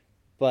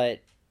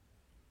 But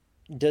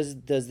does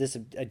this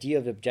idea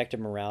of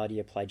objective morality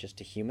apply just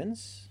to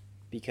humans?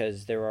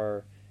 Because there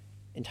are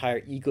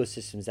entire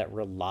ecosystems that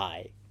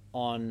rely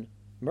on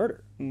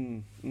murder,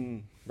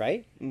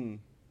 right?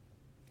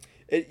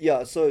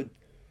 So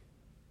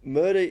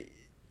murder,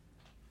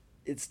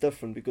 it's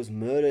different because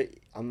murder,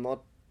 I'm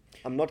not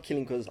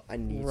killing because I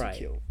need to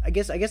kill. I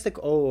guess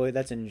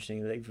that's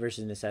interesting, like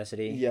versus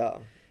necessity. Yeah.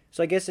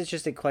 So I guess it's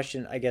just a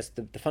question. I guess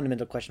the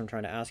fundamental question I'm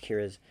trying to ask here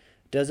is,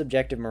 does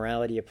objective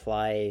morality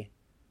apply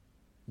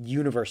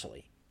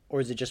universally, or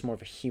is it just more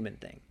of a human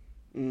thing?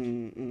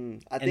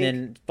 And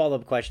then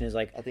follow-up question is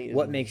like,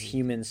 what makes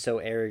humans so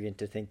arrogant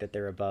to think that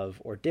they're above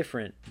or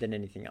different than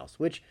anything else?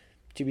 Which,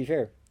 to be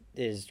fair,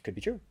 could be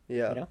true.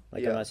 Yeah. You know,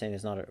 like I'm not saying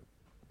it's not a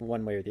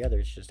one way or the other.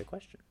 It's just a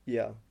question.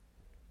 Yeah,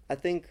 I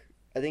think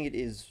it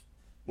is.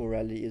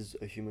 Morality is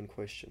a human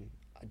question.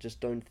 I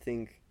just don't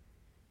think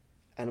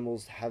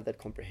animals have that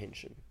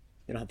comprehension.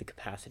 They don't have the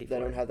capacity. They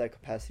don't have that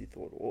capacity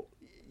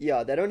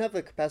they don't have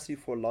the capacity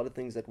for a lot of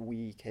things that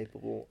we're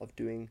capable of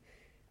doing.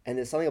 And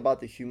there's something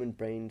about the human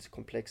brain's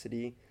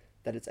complexity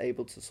that it's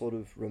able to sort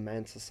of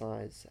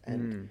romanticize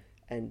and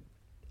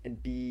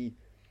be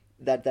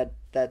that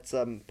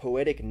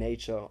poetic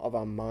nature of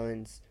our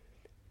minds.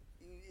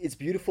 It's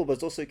beautiful, but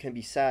it also can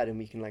be sad, and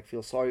we can like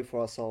feel sorry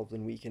for ourselves,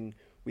 and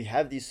we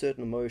have these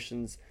certain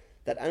emotions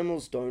that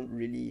animals don't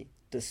really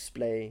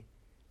display.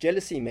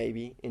 Jealousy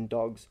maybe in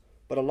dogs,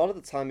 but a lot of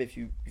the time, if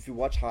you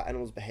watch how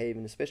animals behave,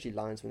 and especially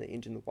lions when they're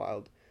injured in the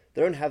wild,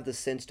 they don't have the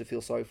sense to feel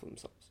sorry for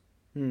themselves.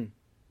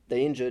 They're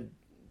injured,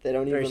 They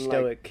don't very even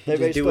stoic. like. They're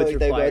very do what's stoic.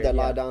 They go, required, they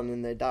lie down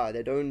and they die.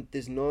 They don't.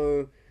 There's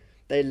no.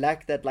 They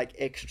lack that like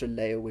extra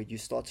layer where you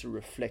start to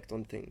reflect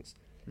on things.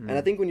 And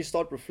I think when you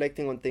start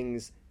reflecting on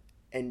things,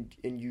 and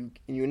you're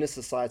in a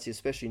society,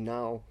 especially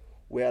now,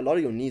 where a lot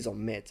of your needs are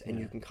met, and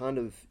you can kind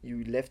of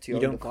you left to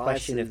your you own don't devices.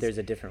 question if there's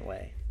a different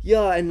way.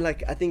 Yeah, and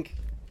like I think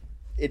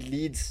it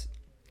leads.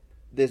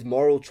 There's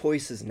moral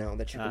choices now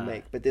that you can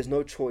make, but there's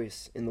no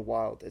choice in the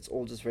wild. It's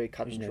all just very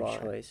cut and dry.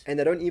 Choice. And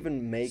they don't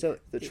even make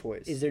the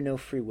choice. Is there no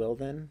free will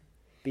then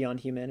beyond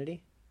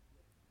humanity?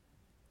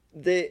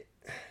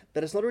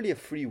 But it's not really a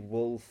free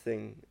will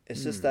thing.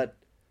 It's just that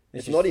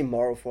it's not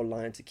immoral for a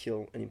lion to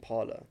kill an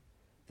impala.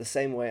 The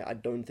same way I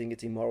don't think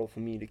it's immoral for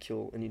me to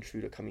kill an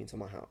intruder coming into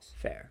my house.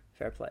 Fair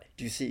play.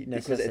 Do you see?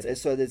 Because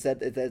there's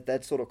that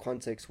sort of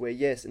context where,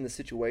 yes, in the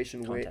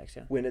situation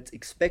when it's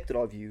expected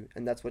of you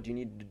and that's what you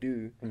need to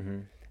do. Mm-hmm.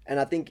 And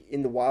I think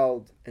in the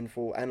wild and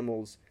for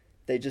animals,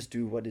 they just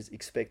do what is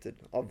expected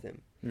of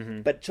them.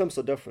 Mm-hmm. But chimps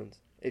are different.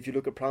 If you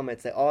look at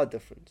primates, they are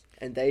different,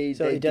 and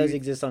it does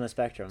exist on a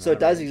spectrum. So it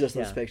does exist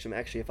on a spectrum,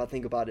 actually. If I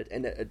think about it,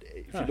 and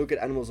if you look at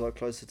animals that are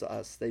closer to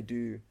us, they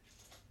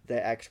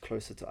act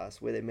closer to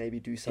us, where they maybe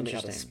do something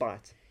out of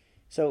spite.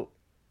 So,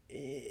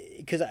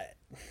 because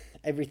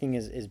everything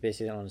is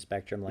basically on a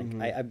spectrum. Like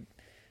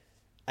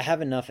I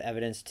have enough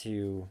evidence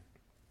to,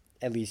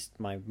 at least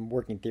my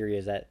working theory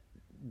is that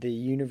the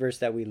universe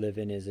that we live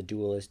in is a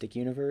dualistic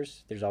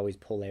universe. There's always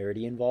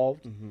polarity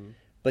involved,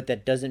 but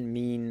that doesn't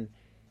mean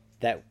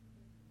that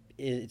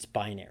it's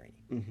binary,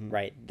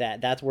 right?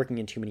 That's working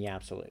in too many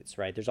absolutes,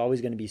 right? There's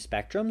always going to be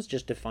spectrums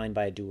just defined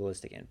by a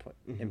dualistic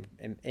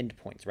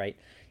endpoints, right?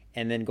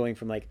 And then going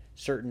from like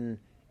certain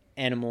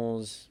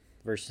animals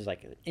versus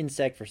like an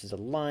insect versus a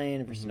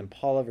lion versus an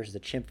impala versus a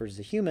chimp versus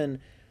a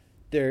human,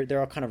 they're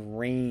all kind of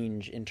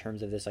range in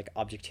terms of this like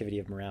objectivity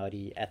of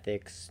morality,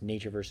 ethics,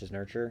 nature versus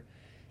nurture.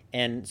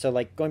 And so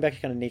like going back to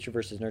kind of nature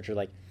versus nurture,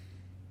 like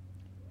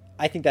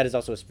I think that is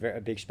also a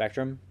big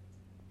spectrum.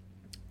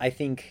 I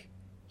think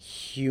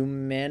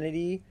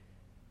humanity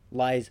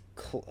lies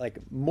like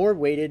more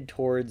weighted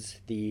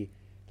towards the,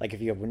 like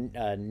if you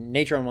have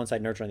nature on one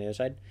side, nurture on the other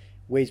side,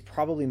 weighs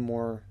probably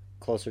more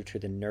closer to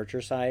the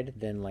nurture side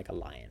than like a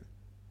lion,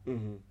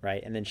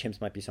 right? And then chimps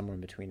might be somewhere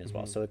in between as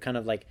well. So it kind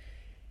of like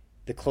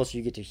the closer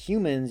you get to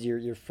humans,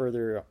 you're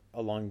further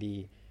along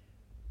the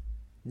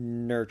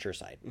nurture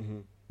side.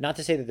 Not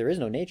to say that there is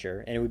no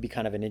nature, and it would be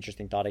kind of an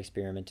interesting thought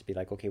experiment to be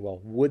like, okay, well,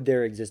 would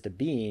there exist a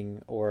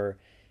being or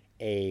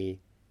a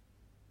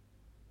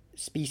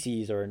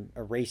species or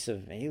a race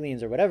of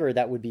aliens or whatever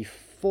that would be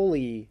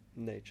fully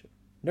nurture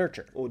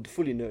or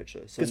fully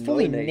nurture? Because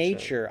fully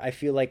nature, I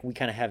feel like we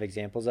kind of have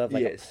examples of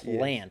like a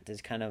plant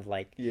is kind of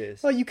like,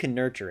 well, you can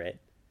nurture it,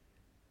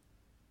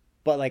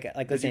 but like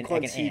let's say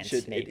like an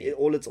ant, maybe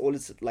all it's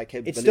like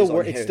it's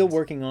still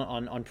working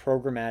on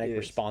programmatic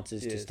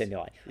responses to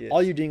stimuli.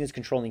 All you're doing is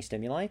controlling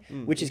stimuli,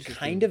 which is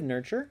kind of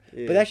nurture.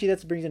 But actually,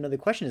 that brings another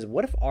question: is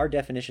what if our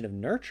definition of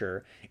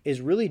nurture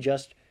is really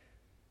just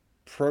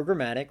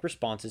programmatic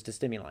responses to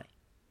stimuli,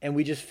 and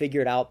we just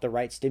figured out the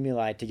right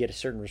stimuli to get a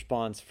certain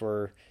response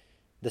for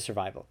the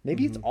survival?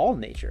 Maybe it's all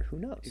nature. Who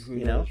knows?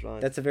 You know,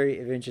 right. That's a very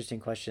interesting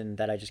question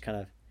that I just kind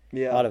of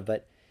thought of.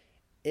 But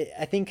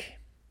I think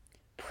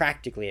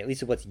practically, at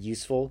least what's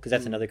useful, because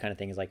that's another kind of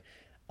thing, is like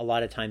a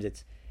lot of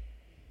times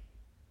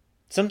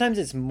sometimes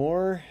it's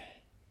more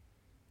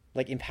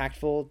like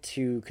impactful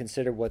to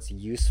consider what's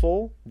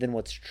useful than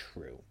what's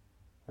true,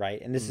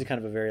 right? And this is kind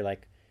of a very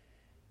like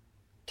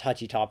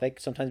touchy topic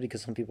sometimes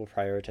because some people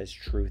prioritize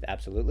truth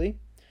absolutely,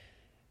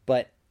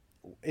 but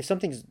if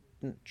something's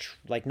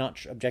like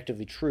not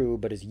objectively true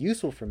but is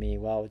useful for me,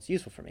 well, it's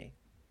useful for me,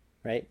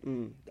 right?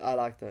 I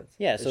like that.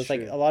 Yeah, so it's true.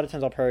 Like a lot of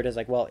times I'll prioritize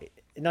like, well,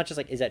 not just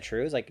like, is that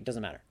true? It's like, it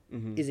doesn't matter.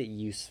 Is it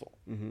useful,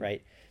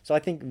 right? So I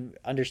think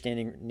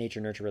understanding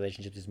nature-nurture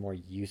relationships is more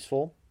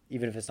useful,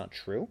 even if it's not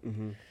true,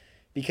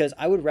 because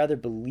I would rather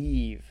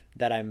believe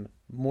that I'm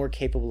more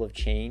capable of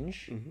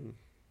change,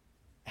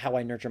 how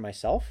I nurture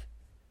myself,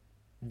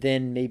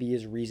 than maybe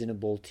is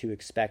reasonable to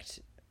expect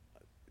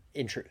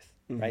in truth,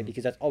 right?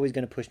 Because that's always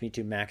going to push me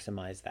to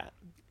maximize that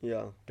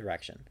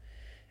direction.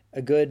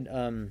 A good,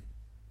 do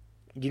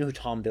you know who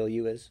Tom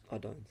Bilyeu is? I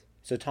don't.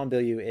 So Tom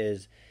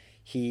Bilyeu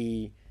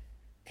he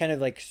kind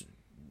of like,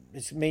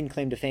 his main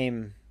claim to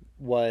fame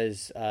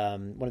was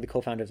one of the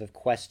co-founders of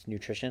Quest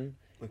Nutrition.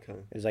 Okay.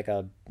 It was like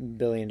a $1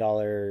 billion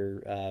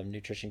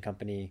nutrition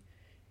company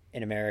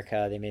in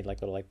America. They made like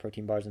little like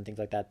protein bars and things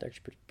like that. They're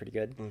pretty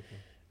good. Okay.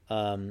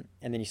 And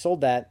then he sold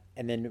that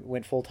and then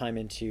went full-time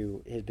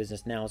into his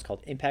business now. It's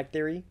called Impact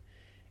Theory,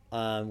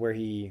 where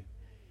he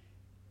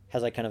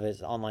has like kind of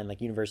his online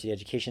like university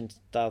education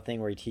style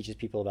thing where he teaches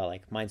people about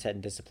like mindset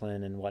and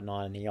discipline and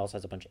whatnot. And he also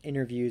has a bunch of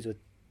interviews with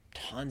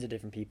tons of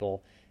different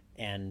people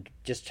and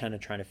just trying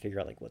to figure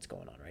out like what's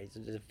going on, right?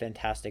 He's a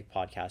fantastic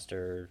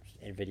podcaster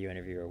and video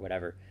interviewer or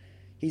whatever.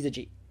 He's a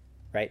G,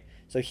 right?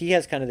 So he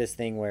has kind of this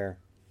thing where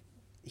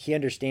he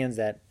understands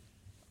that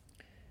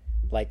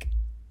like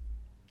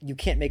you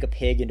can't make a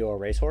pig into a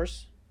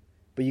racehorse,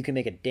 but you can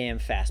make a damn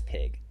fast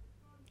pig,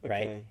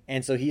 right? Okay.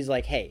 And so he's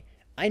like, hey,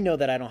 I know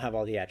that I don't have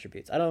all the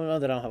attributes. I don't know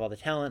that I don't have all the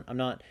talent. I'm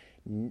not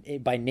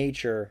by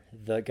nature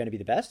going to be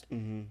the best.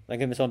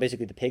 So I'm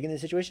basically the pig in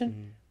this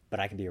situation, but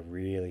I can be a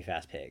really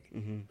fast pig,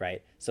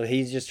 right? So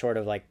he's just sort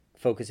of like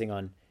focusing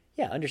on,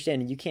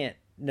 understanding you can't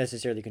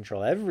necessarily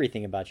control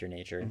everything about your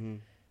nature,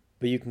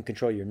 but you can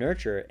control your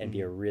nurture and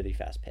be a really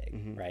fast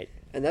pig, right?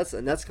 And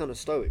that's kind of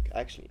Stoic,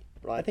 actually,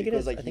 right? I think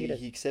because it is. Like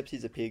he accepts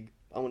he's a pig.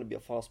 I want to be a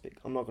fast pig.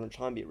 I'm not going to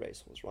try and be a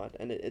racehorse, right?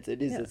 And it's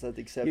that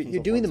acceptance.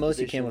 You're doing the most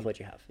you can with what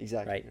you have.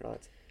 Exactly,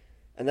 right?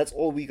 And that's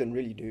all we can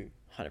really do.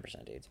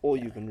 100%, dude. It's all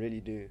you can really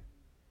do.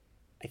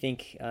 I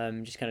think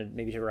just kind of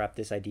maybe to wrap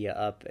this idea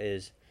up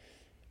is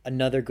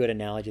another good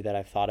analogy that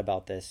I've thought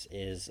about this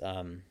is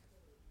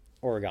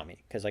origami,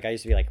 because like I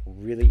used to be like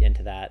really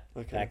into that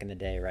back in the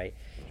day, right?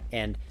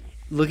 And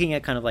looking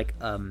at kind of like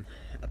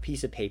a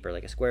piece of paper,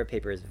 like a square of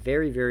paper, is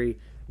very, very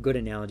good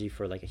analogy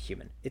for like a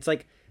human. It's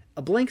like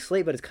a blank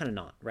slate, but it's kind of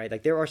not, right?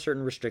 Like there are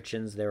certain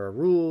restrictions, there are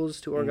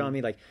rules to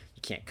origami, like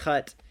you can't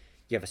cut,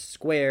 you have a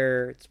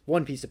square, it's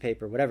one piece of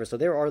paper, whatever. So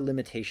there are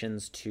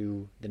limitations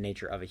to the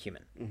nature of a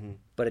human.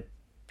 But a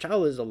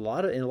child is in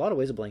a lot of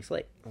ways a blank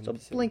slate. So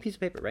a blank piece of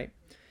paper, right?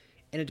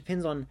 And it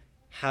depends on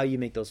how you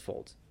make those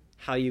folds,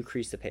 how you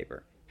crease the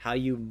paper, how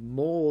you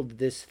mold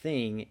this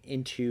thing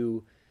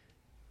into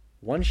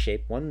one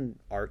shape, one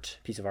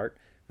piece of art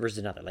versus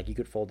another. Like you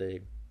could fold a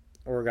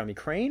origami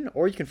crane,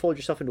 or you can fold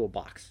yourself into a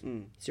box.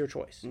 It's your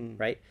choice,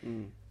 right?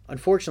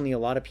 Unfortunately, a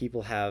lot of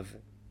people have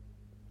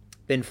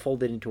been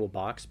folded into a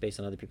box based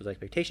on other people's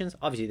expectations.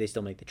 Obviously, they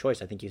still make the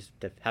choice. I think you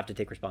have to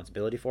take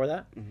responsibility for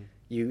that.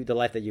 The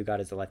life that you got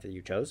is the life that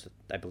you chose.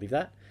 I believe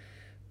that.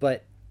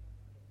 But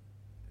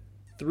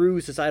through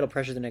societal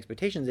pressures and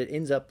expectations, it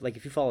ends up like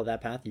if you follow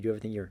that path, you do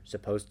everything you're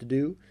supposed to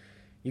do,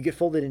 you get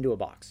folded into a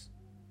box,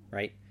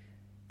 right?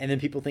 And then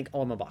people think,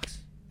 oh, I'm a box.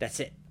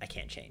 That's it. I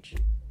can't change.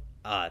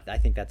 I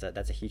think that's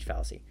a huge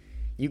fallacy.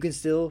 You can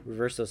still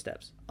reverse those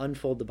steps,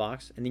 unfold the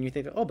box, and then you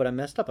think, oh, but I'm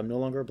messed up. I'm no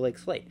longer a blank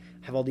slate.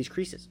 I have all these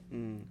creases.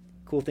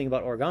 Cool thing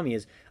about origami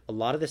is a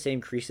lot of the same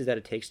creases that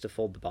it takes to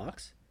fold the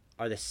box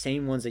are the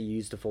same ones that you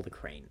use to fold a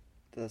crane.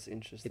 That's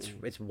interesting.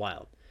 It's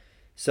wild.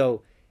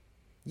 So,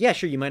 yeah,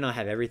 sure, you might not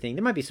have everything.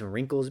 There might be some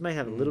wrinkles. You might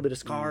have a little bit of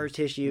scar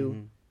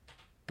tissue.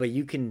 But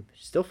you can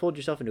still fold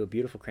yourself into a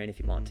beautiful crane if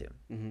you want to.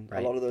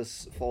 Right? A lot of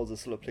those folds are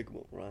still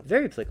applicable, right?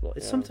 Very applicable.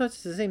 Sometimes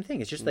it's the same thing.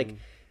 It's just like,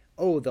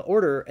 the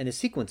order and the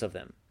sequence of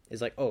them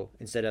is like,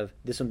 instead of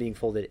this one being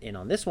folded in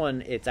on this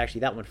one, it's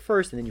actually that one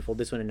first, and then you fold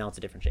this one, and now it's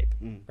a different shape,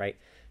 right?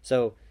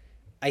 So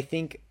I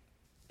think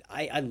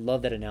I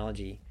love that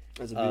analogy.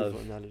 That's a beautiful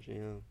analogy,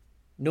 yeah.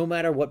 No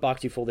matter what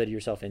box you folded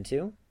yourself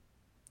into,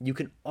 you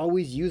can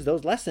always use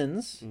those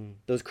lessons,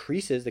 those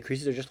creases. The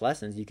creases are just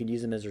lessons. You can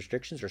use them as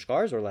restrictions or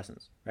scars or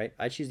lessons, right?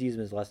 I choose to use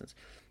them as lessons.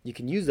 You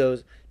can use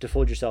those to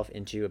fold yourself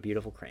into a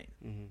beautiful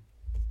crane.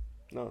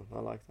 No, I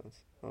like that.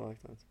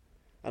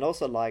 And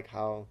also like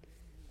how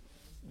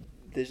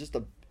there's just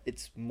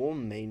it's more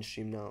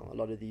mainstream now, a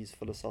lot of these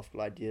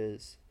philosophical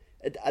ideas.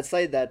 I'd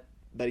say that,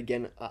 but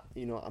again,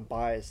 I'm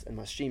biased, and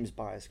my stream's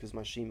biased because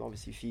my stream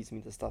obviously feeds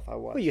me the stuff I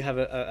watch. Well, you have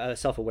a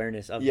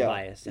self-awareness of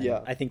bias. And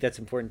I think that's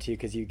important too,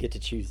 because you get to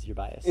choose your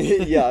bias.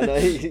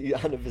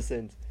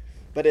 100%.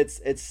 But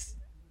it's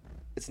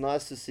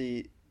nice to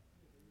see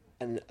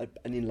an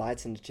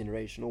enlightened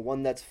generation, or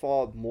one that's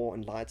far more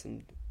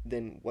enlightened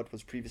than what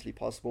was previously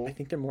possible. I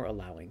think they're more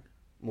allowing.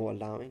 More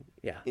allowing?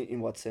 Yeah. In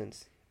what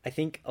sense? I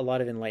think a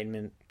lot of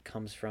enlightenment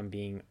comes from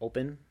being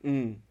open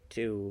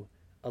to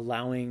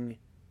allowing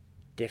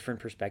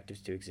different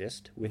perspectives to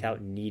exist without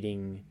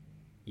needing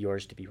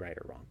yours to be right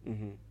or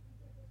wrong.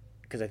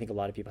 Because I think a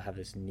lot of people have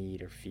this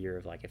need or fear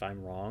of like, if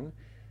I'm wrong,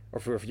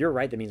 or if you're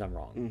right, that means I'm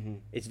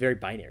wrong. It's very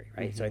binary,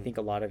 right? So I think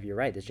a lot of, you're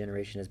right, this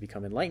generation has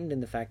become enlightened in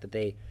the fact that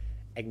they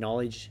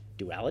acknowledge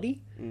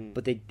duality,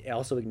 but they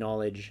also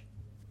acknowledge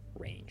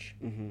range.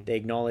 They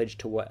acknowledge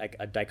to what like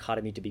a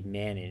dichotomy to be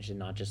managed, and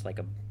not just like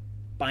a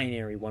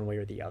binary one way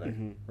or the other,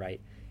 right?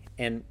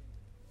 And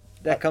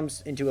that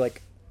comes into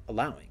like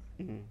allowing,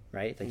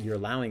 right? Like you're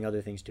allowing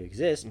other things to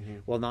exist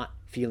while not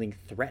feeling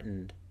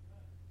threatened,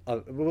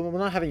 while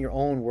not having your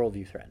own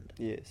worldview threatened.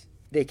 Yes,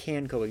 they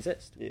can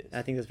coexist. Yes, and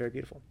I think that's very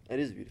beautiful. It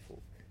is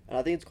beautiful, and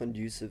I think it's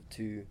conducive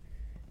to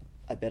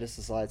a better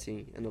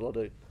society in a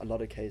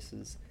lot of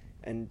cases.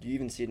 And you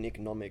even see it in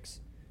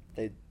economics.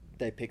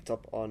 They picked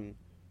up on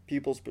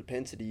people's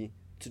propensity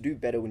to do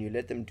better when you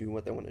let them do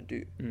what they want to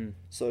do.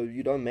 So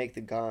you don't make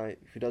the guy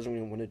who doesn't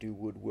really want to do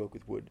wood work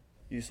with wood.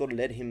 You sort of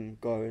let him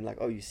go, and like,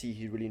 oh, you see,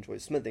 he really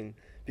enjoys smithing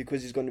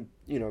because he's going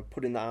to,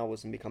 put in the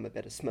hours and become a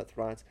better smith,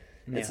 right?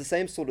 Yeah. It's the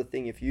same sort of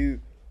thing. If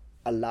you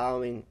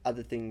allowing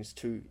other things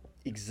to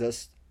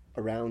exist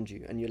around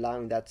you and you're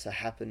allowing that to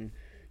happen,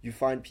 you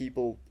find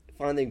people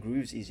find their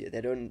grooves easier.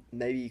 They don't,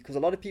 maybe, because a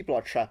lot of people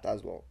are trapped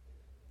as well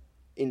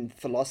in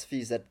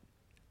philosophies that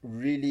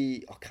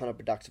really are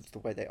counterproductive to the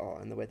way they are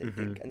and the way they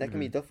think, and that can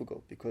be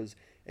difficult because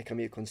it can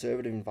be a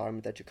conservative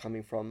environment that you're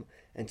coming from,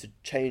 and to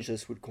change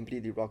this would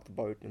completely rock the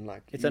boat, and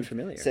like it's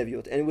unfamiliar.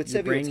 And with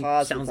sever your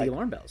ties, sounds like, the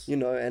alarm bells,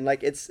 and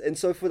like and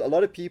so for a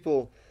lot of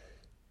people,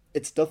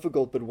 it's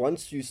difficult, but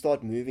once you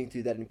start moving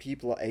through that and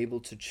people are able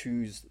to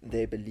choose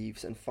their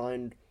beliefs and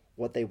find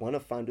what they want to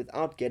find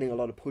without getting a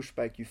lot of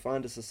pushback, you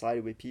find a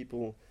society where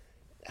people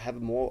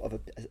have more of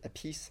a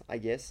peace, I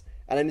guess.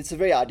 And I mean, it's a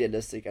very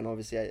idealistic, and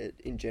obviously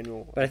in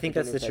general. But I think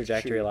that's the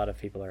trajectory a lot of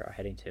people are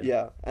heading to.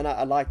 Yeah, and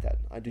I like that.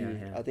 I do.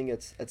 Yeah. I think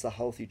it's a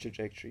healthy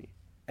trajectory.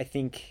 I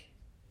think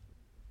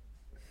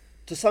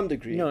to some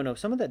degree. No.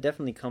 Some of that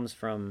definitely comes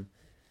from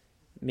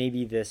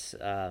maybe this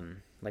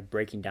like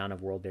breaking down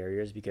of world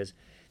barriers, because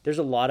there's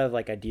a lot of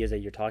like ideas that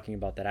you're talking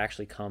about that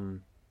actually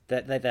come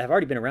that have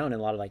already been around in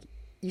a lot of like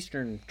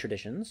Eastern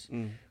traditions,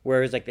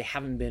 whereas like they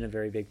haven't been a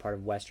very big part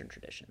of Western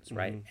traditions,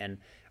 right? And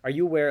are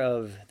you aware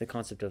of the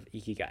concept of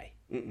ikigai?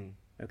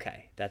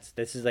 Okay,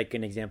 this is like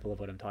an example of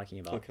what I'm talking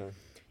about. Okay,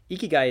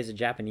 ikigai is a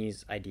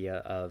Japanese idea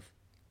of,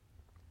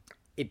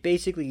 it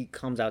basically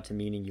comes out to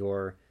meaning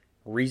your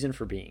reason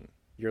for being,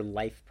 your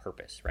life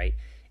purpose, right?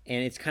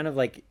 And it's kind of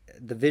like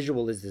the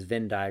visual is this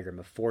Venn diagram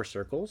of 4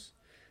 circles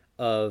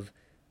of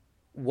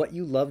what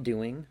you love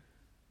doing,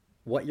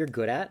 what you're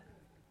good at,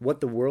 what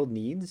the world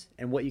needs,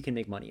 and what you can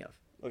make money of.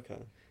 Okay.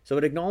 So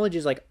it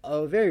acknowledges like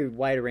a very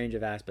wide range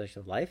of aspects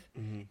of life,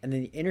 and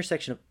then the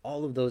intersection of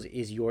all of those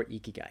is your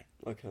ikigai.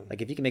 Okay.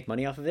 Like if you can make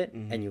money off of it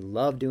and you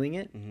love doing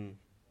it,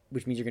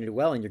 which means you're going to do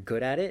well and you're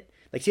good at it.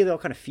 Like see, they all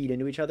kind of feed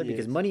into each other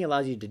because money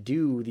allows you to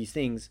do these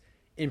things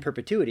in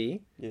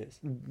perpetuity. Yes.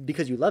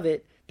 Because you love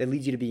it, that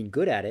leads you to being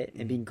good at it,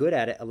 and being good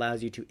at it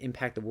allows you to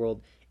impact the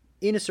world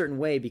in a certain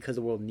way because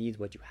the world needs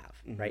what you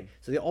have, right?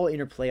 So they all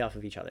interplay off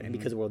of each other, and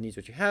because the world needs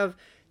what you have,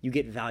 you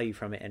get value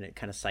from it, and it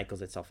kind of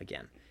cycles itself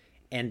again.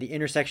 And the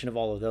intersection of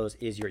all of those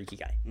is your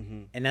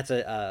ikigai, and that's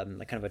a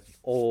like kind of an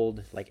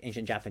old, like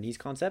ancient Japanese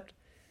concept,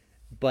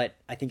 but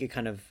I think it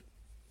kind of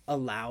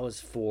allows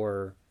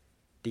for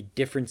the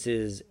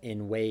differences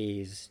in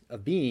ways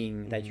of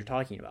being that you're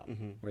talking about,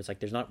 where it's like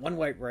there's not one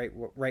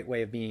right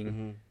way of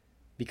being,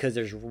 because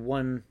there's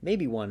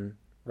maybe one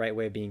right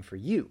way of being for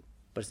you,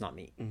 but it's not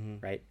me,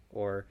 right?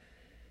 Or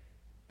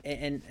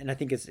and I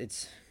think it's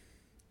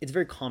a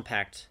very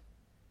compact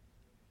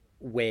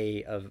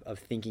way of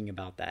thinking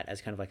about that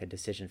as kind of like a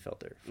decision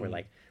filter for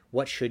like,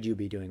 what should you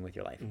be doing with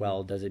your life?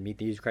 Well, does it meet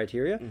these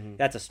criteria?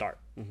 That's a start,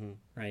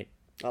 right?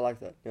 I like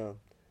that, yeah.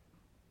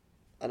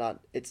 And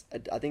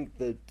I think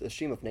the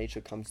stream of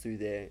nature comes through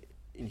there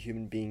in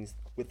human beings,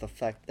 with the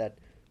fact that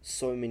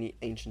so many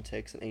ancient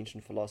texts and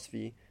ancient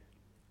philosophy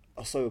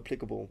are so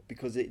applicable,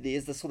 because there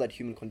is this sort of that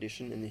human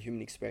condition and the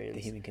human experience.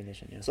 The human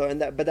condition, yeah. So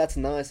but that's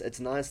nice. It's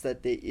nice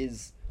that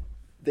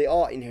there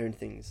are inherent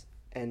things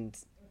and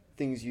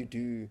things you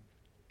do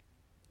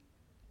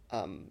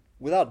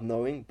without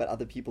knowing, but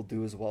other people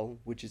do as well,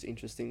 which is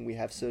interesting. We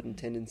have certain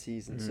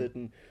tendencies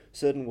and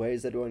certain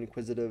ways that we're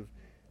inquisitive,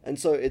 and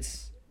so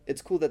it's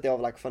cool that there are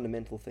like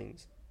fundamental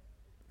things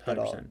that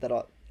 100%.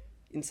 are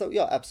in so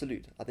yeah,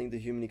 absolute. I think the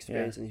human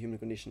experience and the human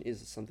condition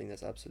is something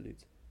that's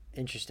absolute.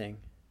 Interesting.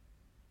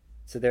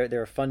 So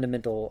there are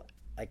fundamental,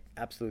 like,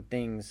 absolute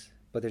things,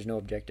 but there's no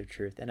objective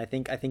truth. And I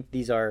think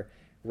these are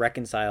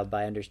reconciled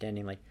by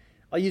understanding, like,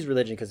 I'll use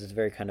religion because it's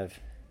very kind of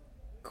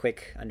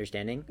quick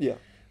understanding. Yeah.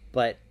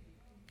 But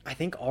I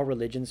think all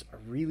religions are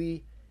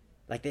really,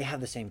 like, they have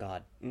the same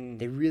God.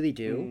 They really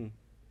do.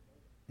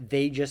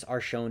 They just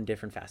are shown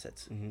different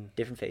facets,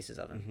 different faces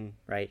of him,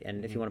 right?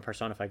 And if you want to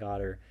personify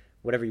God or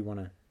whatever you want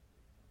to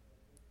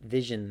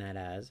vision that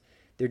as,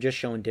 they're just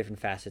showing different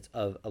facets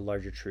of a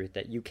larger truth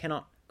that you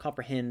cannot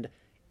comprehend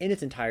in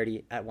its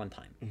entirety at one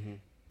time.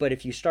 But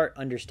if you start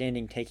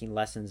understanding, taking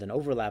lessons and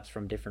overlaps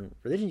from different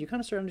religions, you kind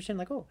of start understanding,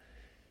 like, oh,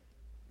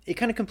 it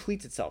kind of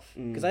completes itself.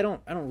 Because I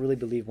don't really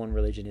believe one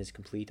religion is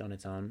complete on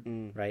its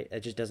own, right?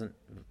 It just doesn't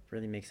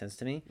really make sense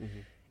to me.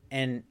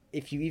 And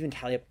if you even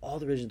tally up all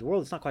the religions of the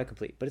world, it's not quite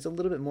complete, but it's a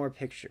little bit more a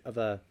picture of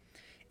a,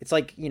 it's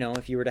like, you know,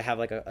 if you were to have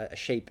like a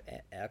shape,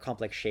 a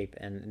complex shape,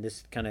 and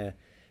this kind of,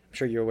 I'm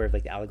sure you're aware of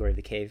like the allegory of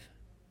the cave.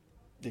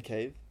 The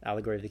cave?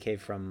 Allegory of the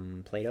cave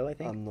from Plato, I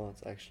think. I'm not,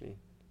 actually.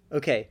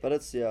 Okay. But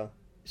it's, yeah.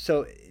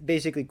 So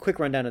basically, quick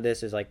rundown of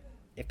this is like,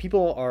 if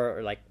people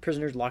are like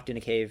prisoners locked in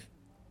a cave,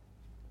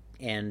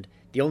 and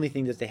the only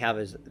thing that they have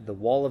is the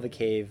wall of a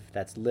cave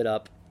that's lit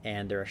up,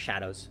 and there are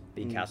shadows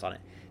being cast on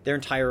it. Their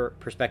entire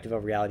perspective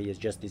of reality is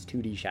just these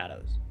 2D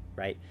shadows,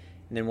 right?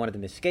 And then one of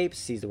them escapes,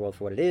 sees the world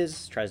for what it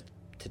is, tries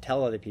to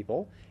tell other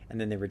people, and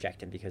then they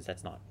reject him because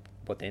that's not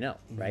what they know,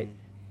 right?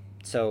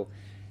 So,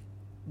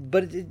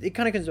 but it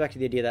kind of comes back to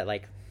the idea that,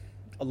 like,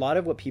 a lot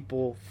of what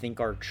people think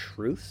are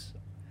truths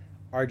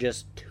are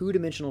just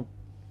 2-dimensional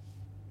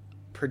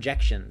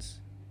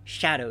projections,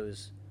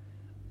 shadows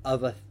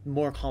of a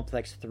more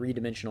complex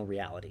 3-dimensional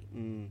reality,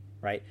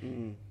 right?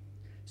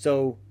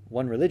 So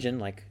one religion,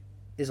 like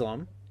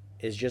Islam,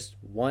 is just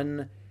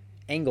one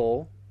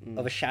angle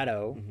of a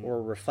shadow or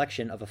a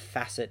reflection of a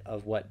facet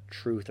of what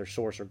truth or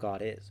source or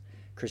God is.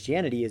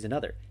 Christianity is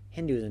another.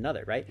 Hindu is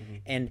another, right?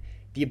 And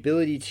the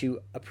ability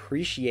to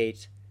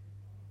appreciate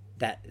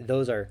that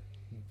those are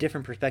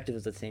different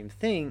perspectives of the same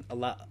thing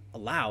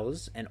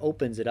allows and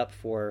opens it up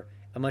for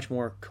a much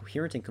more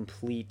coherent and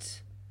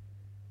complete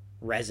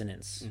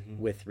resonance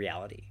with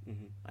reality,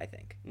 I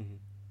think.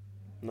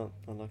 No,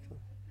 I like that.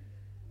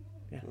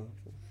 Yeah. I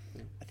like that.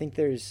 Yeah. I think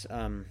there's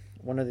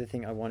one other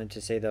thing I wanted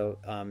to say though.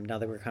 Now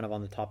that we're kind of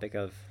on the topic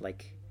of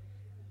like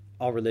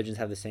all religions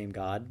have the same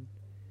God.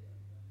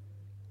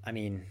 I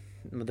mean,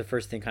 the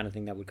first thing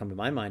that would come to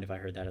my mind if I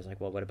heard that is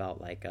like, well, what about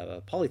like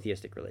a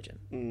polytheistic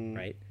religion,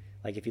 right?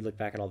 Like if you look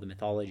back at all the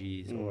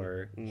mythologies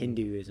or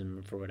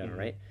Hinduism for whatever,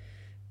 right?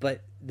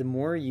 But the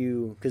more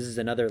because this is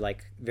another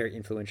like very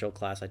influential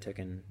class I took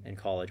in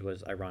college,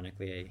 was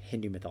ironically a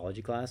Hindu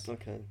mythology class.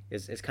 Okay.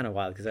 It's kind of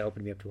wild because that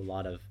opened me up to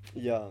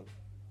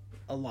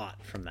a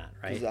lot from that,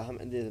 right? I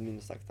mean,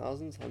 it's like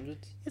thousands,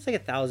 hundreds? It's like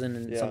 1,000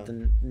 and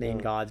something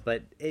named gods,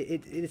 but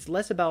it's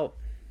less about...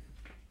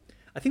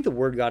 I think the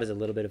word God is a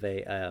little bit of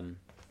a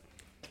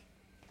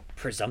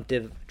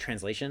presumptive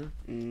translation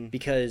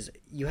because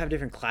you have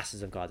different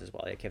classes of gods as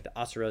well. Like you have the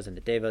Asuras and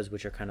the Devas,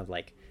 which are kind of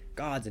like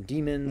gods and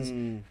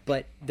demons,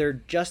 but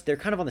they're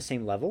kind of on the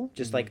same level,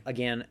 just like,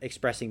 again,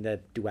 expressing the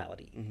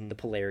duality, the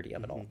polarity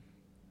of it all.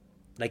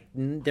 Like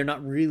they're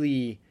not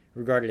really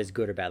regarded as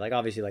good or bad. Like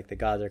obviously like the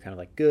gods are kind of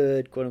like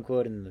good, quote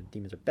unquote, and the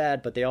demons are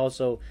bad, but they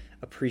also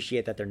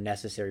appreciate that they're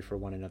necessary for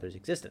one another's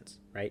existence,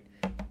 right?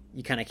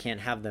 You kind of can't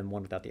have them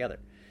one without the other.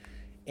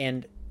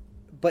 And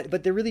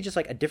but they're really just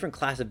like a different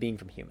class of being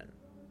from human,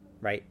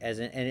 right? And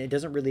it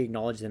doesn't really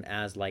acknowledge them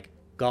as like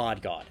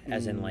God,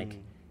 as in like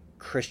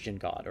Christian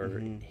God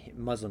or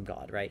Muslim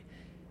God, right?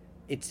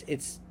 It's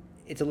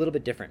a little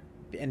bit different,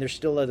 and there's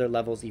still other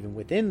levels even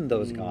within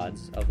those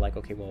gods of like,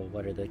 okay, well,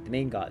 what are the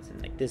main gods and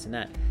like this and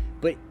that.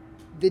 But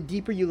the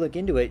deeper you look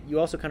into it, you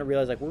also kind of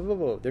realize like,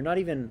 whoa, they're not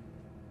even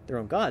their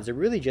own gods. They're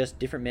really just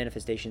different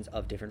manifestations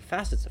of different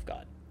facets of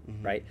God,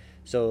 right?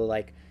 So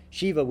like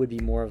Shiva would be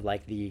more of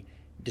like the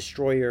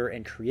destroyer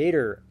and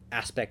creator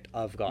aspect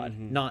of God,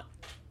 not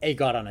a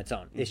god on its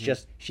own. It's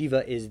just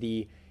Shiva is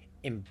the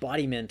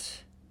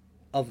embodiment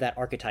of that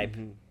archetype,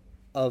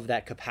 of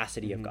that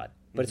capacity of God.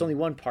 But it's only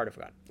one part of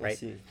God, right?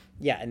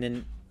 Yeah, and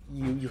then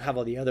you have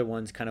all the other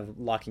ones kind of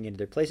locking into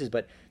their places,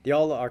 but they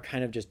all are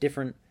kind of just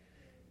different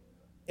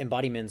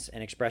embodiments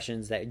and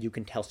expressions that you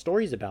can tell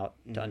stories about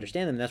to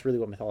understand them. And that's really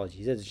what mythology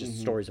is. It's just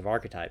stories of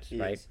archetypes,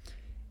 right?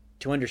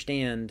 To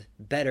understand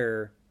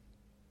better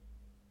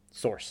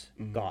source,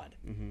 God.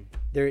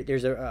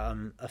 There's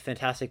a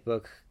fantastic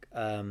book,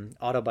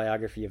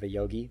 autobiography of a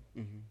yogi.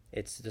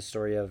 It's the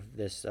story of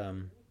this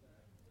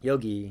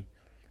yogi,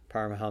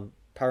 Paramahamsa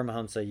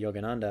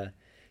Yogananda,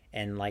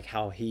 and like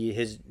how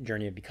his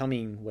journey of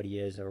becoming what he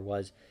is or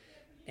was,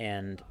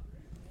 and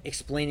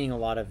explaining a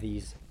lot of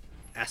these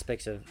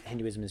aspects of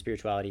Hinduism and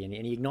spirituality, and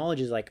he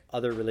acknowledges like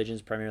other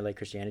religions, primarily like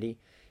Christianity,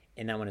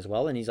 in that one as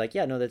well. And he's like,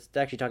 yeah, no, that's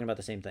actually talking about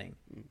the same thing.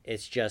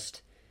 It's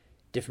just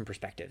different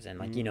perspectives, and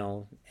like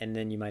and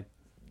then you might,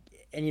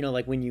 and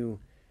like when you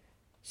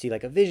see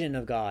like a vision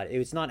of God,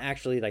 it's not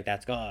actually like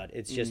that's God.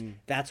 It's just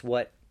that's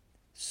what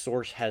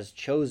source has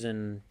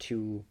chosen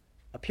to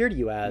appear to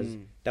you as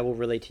that will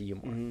relate to you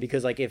more.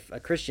 Because like if a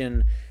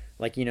Christian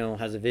like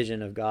has a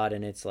vision of God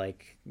and it's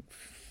like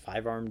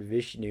 5-armed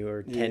Vishnu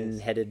or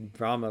 10-headed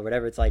Brahma,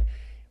 whatever, it's like,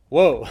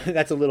 whoa,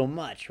 that's a little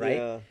much,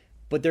 right?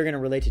 But they're going to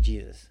relate to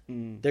Jesus.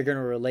 They're going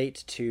to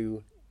relate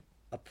to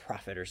a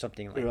prophet or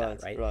something like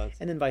that, right?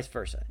 And then vice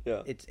versa.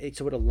 So it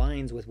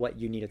aligns with what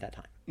you need at that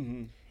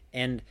time.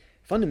 And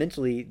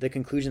fundamentally, the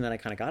conclusion that I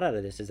kind of got out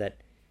of this is that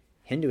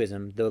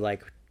Hinduism, though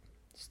like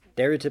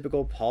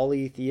stereotypical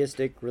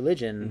polytheistic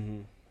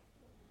religion,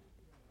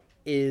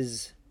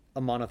 is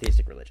a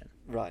monotheistic religion.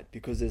 Right,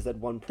 because there's that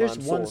one prime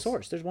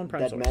source. There's one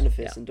prime that source. That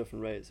manifests in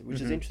different ways,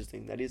 which is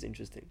interesting. That is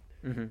interesting.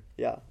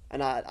 Yeah,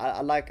 and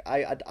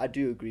I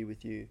do agree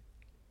with you.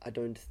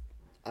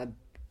 I'm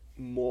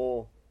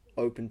more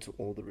open to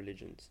all the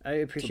religions. I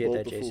appreciate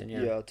that, Jason.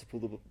 To pull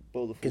the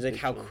full because like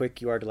how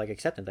quick you are to like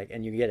accept it, like,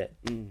 and you get it.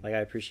 Like I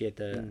appreciate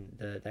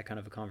the that kind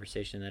of a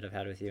conversation that I've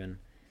had with you and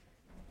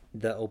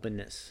the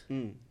openness.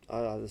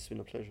 It's been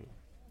a pleasure.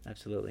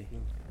 Absolutely.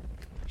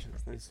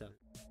 Thanks. Good stuff.